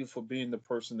 thank you for being the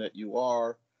person that you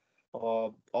are.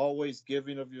 Always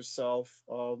giving of yourself.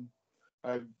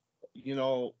 I,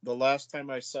 the last time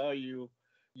I saw you,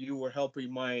 you were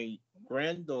helping my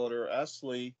granddaughter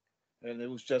Esley, and it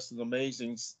was just an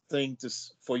amazing thing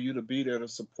for you to be there to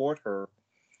support her.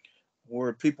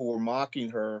 Where people were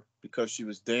mocking her because she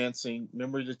was dancing.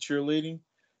 Remember the cheerleading,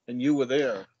 and you were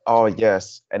there. Oh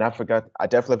yes, and I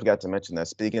definitely forgot to mention that.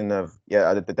 Speaking of,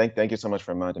 yeah, thank you so much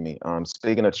for reminding me.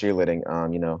 Speaking of cheerleading,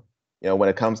 when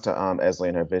it comes to Esley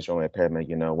and her visual impairment,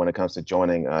 you know, when it comes to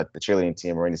joining the cheerleading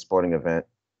team or any sporting event,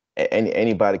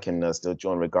 anybody can still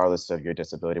join regardless of your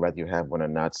disability, whether you have one or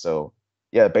not. So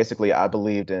yeah, basically, I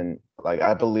believed in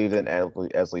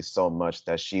Esley so much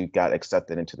that she got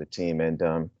accepted into the team, and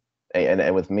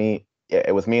with me, yeah,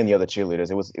 it was me and the other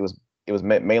cheerleaders. It was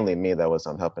mainly me that was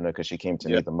helping her because she came to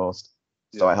Yeah. me the most.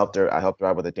 So Yeah. I helped her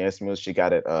out with the dance moves. She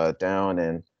got it down,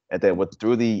 and then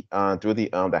through the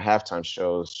halftime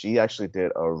shows, she actually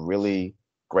did a really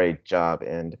great job.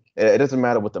 And it doesn't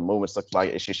matter what the movements look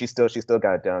like. She still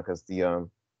got it down, because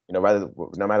rather,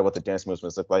 no matter what the dance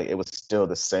movements look like, it was still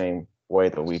the same way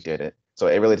that we did it. So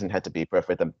it really didn't have to be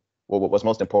perfect. What's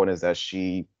most important is that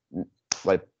she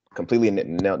like completely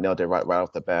nailed it right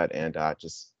off the bat, and I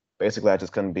just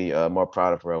couldn't be more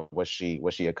proud of her, what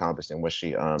she accomplished and what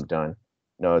she done,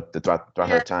 throughout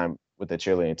her time with the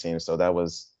cheerleading team. So that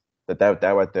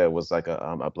right there was like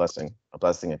a blessing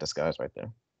in disguise right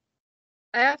there.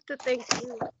 I have to thank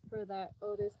you for that,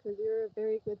 Otis, because you're a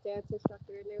very good dance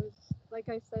instructor, and it was, like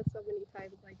I said so many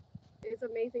times, like, it's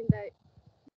amazing that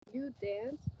you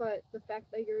dance, but the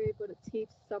fact that you're able to teach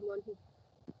someone who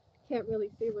can't really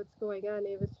see what's going on,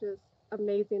 it was just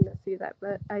amazing to see that.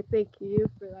 But I thank you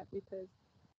for that, because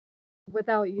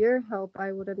without your help,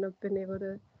 I wouldn't have been able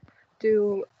to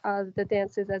do the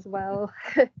dances as well,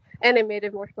 and it made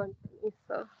it more fun for me.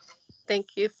 So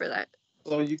thank you for that.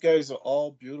 So you guys are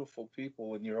all beautiful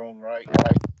people in your own right,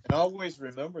 and always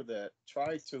remember that.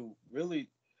 Try to really.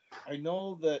 I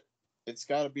know that it's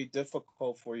got to be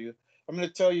difficult for you. I'm going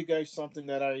to tell you guys something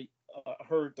that I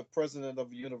heard the president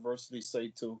of the university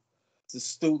say to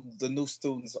the new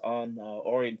students on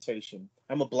orientation.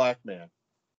 I'm a black man,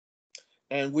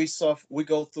 and we suffer. We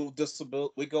go through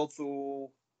disability. We go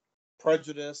through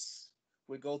prejudice.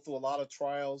 We go through a lot of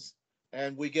trials,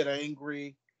 and we get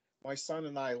angry. My son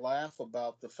and I laugh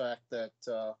about the fact that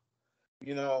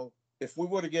if we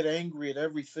were to get angry at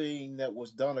everything that was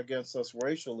done against us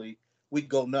racially, we'd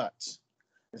go nuts.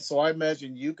 And so I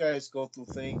imagine you guys go through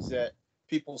things that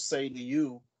people say to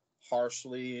you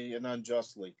harshly and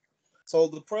unjustly. So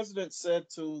the president said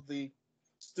to the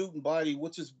student body,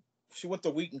 she went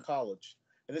to Wheaton College,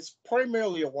 and it's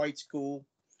primarily a white school,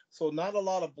 so not a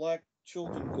lot of black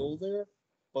children go there,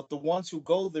 but the ones who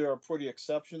go there are pretty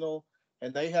exceptional,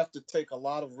 and they have to take a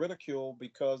lot of ridicule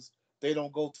because they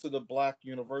don't go to the black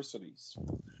universities.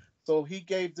 So he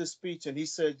gave this speech, and he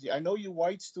said, I know you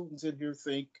white students in here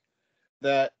think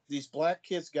that these black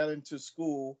kids got into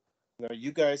school.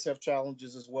 You guys have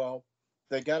challenges as well.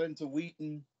 They got into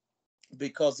Wheaton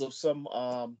because of some,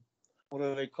 what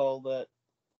do they call that?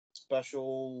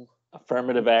 Special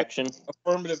affirmative action.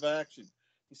 Affirmative action.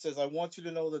 He says, I want you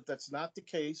to know that that's not the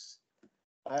case.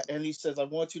 And he says, I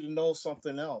want you to know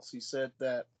something else. He said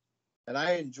that, and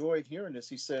I enjoyed hearing this.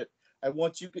 He said, I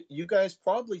want you guys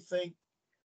probably think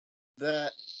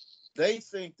that they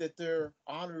think that they're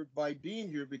honored by being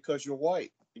here because you're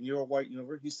white and you're a white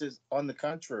university. He says, on the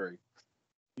contrary,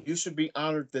 you should be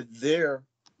honored that they're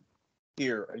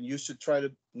here and you should try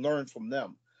to learn from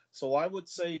them. So I would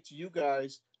say to you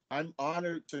guys, I'm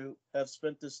honored to have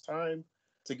spent this time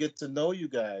to get to know you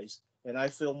guys, and I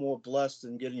feel more blessed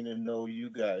in getting to know you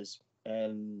guys.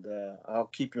 And I'll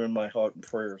keep you in my heart and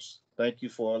prayers. Thank you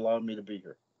for allowing me to be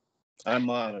here. I'm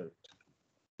honored.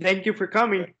 Thank you for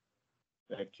coming.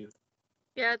 Thank you.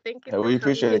 Yeah, thank you. Yeah, for we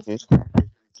appreciate it, coming. Keith.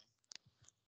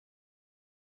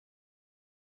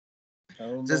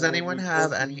 Does anyone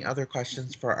have any other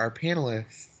questions for our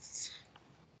panelists?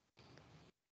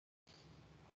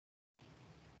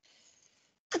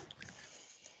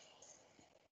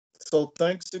 So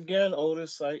thanks again,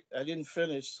 Otis. I didn't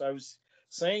finish. I was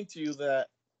saying to you that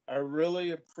I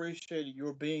really appreciated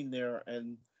your being there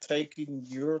and taking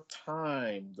your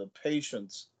time, the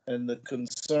patience and the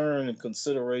concern and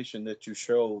consideration that you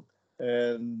showed.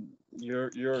 And your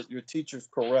teacher's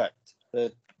correct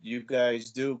that you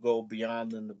guys do go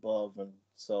beyond and above. And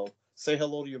so say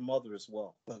hello to your mother as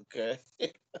well. Okay.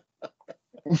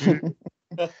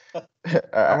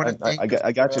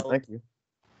 I got you. Thank you.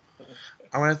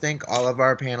 I want to thank all of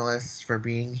our panelists for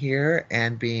being here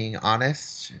and being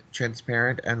honest,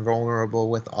 transparent, and vulnerable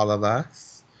with all of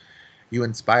us. You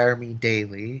inspire me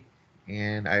daily,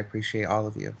 and I appreciate all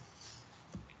of you.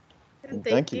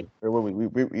 Thank you.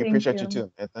 We appreciate you too,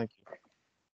 man. Thank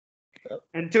you.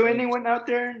 And to anyone out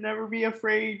there, never be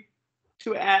afraid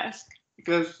to ask,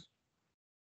 because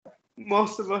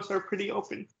most of us are pretty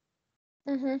open.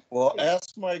 Mm-hmm. Well,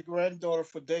 ask my granddaughter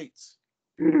for dates.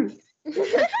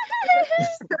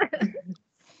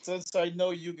 Since I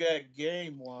know you got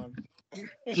game, Juan.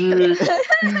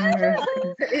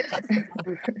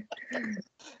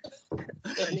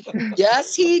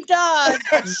 Yes, he does.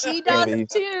 But she does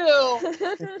too.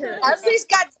 Esley's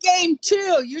got game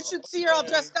too. You should see her all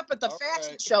dressed up at the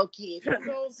fashion show, Keith.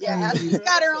 Yeah, Esley's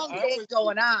got her own game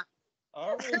going on. I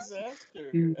always ask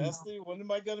her, Esley, when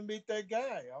am I going to meet that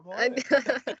guy? I'm on it.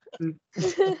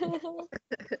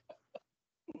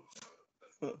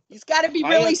 He's got to be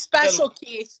really special,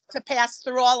 Keith, to pass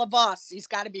through all of us. He's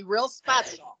got to be real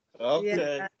special.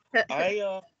 Okay.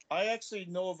 I actually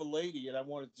know of a lady, and I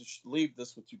wanted to leave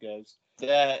this with you guys,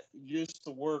 that used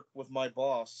to work with my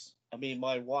boss. I mean,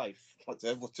 my wife,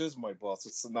 which is my boss.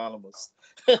 It's synonymous.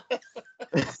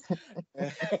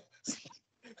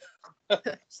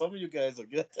 Some of you guys will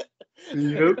get that.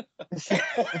 Yep.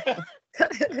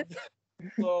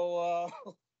 So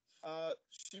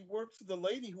she worked for the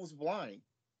lady who was blind.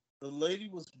 The lady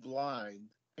was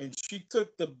blind, and she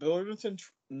took the Burlington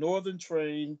Northern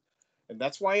train, and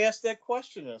that's why I asked that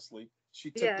question, Esley.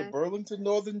 She took the Burlington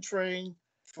Northern train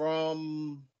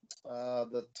from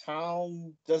the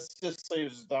town, let's just say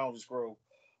it was Downers Grove,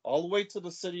 all the way to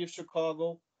the city of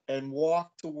Chicago, and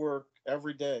walked to work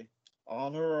every day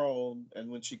on her own. And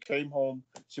when she came home,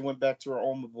 she went back to her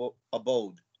own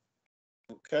abode.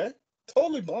 Okay?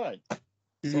 Totally blind.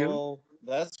 So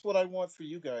that's what I want for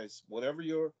you guys. Whatever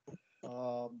your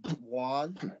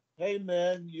Juan, hey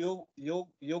man, you'll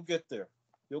get there.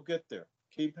 You'll get there.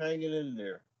 Keep hanging in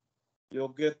there. You'll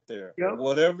get there. Yep.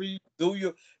 Whatever you do,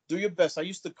 your best. I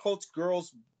used to coach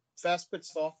girls fast pitch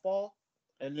softball,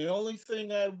 and the only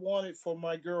thing I wanted for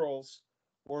my girls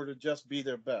were to just be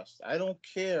their best. I don't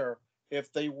care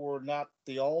if they were not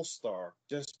the all-star.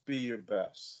 Just be your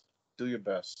best. Do your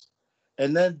best,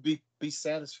 and then be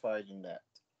satisfied in that.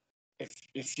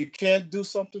 If you can't do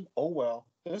something, oh well.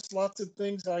 There's lots of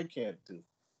things I can't do.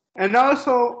 And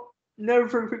also,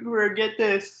 never forget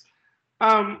this.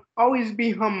 Always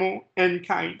be humble and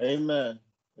kind. Amen.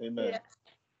 Amen. Yeah.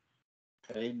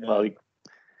 Amen. Well,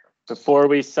 before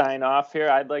we sign off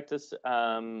here, I'd like to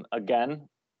again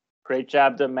Great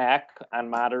job to Mac on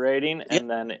moderating, and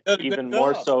then even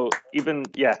more so,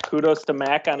 kudos to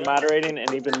Mac on moderating,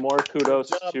 and even more kudos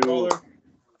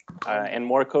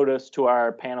to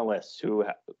our panelists who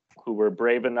were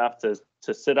brave enough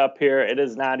to sit up here. It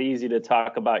is not easy to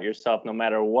talk about yourself, no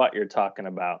matter what you're talking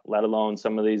about, let alone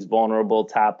some of these vulnerable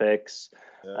topics,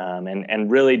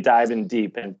 and really diving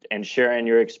deep and sharing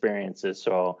your experiences.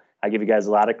 So I give you guys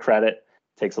a lot of credit.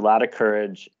 Takes a lot of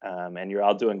courage, and you're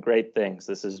all doing great things.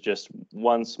 This is just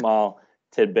one small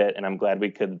tidbit, and I'm glad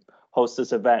we could host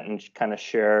this event and kind of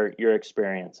share your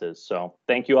experiences. So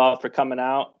thank you all for coming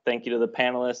out. Thank you to the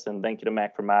panelists, and thank you to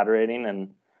Mac for moderating.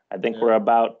 And I think we're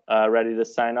about ready to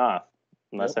sign off,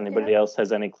 unless anybody else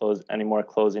has any more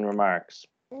closing remarks.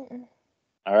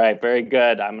 All right, very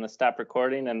good. I'm going to stop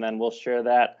recording, and then we'll share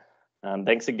that.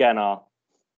 Thanks again, all.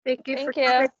 Thank you for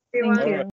coming, everyone. Thank you.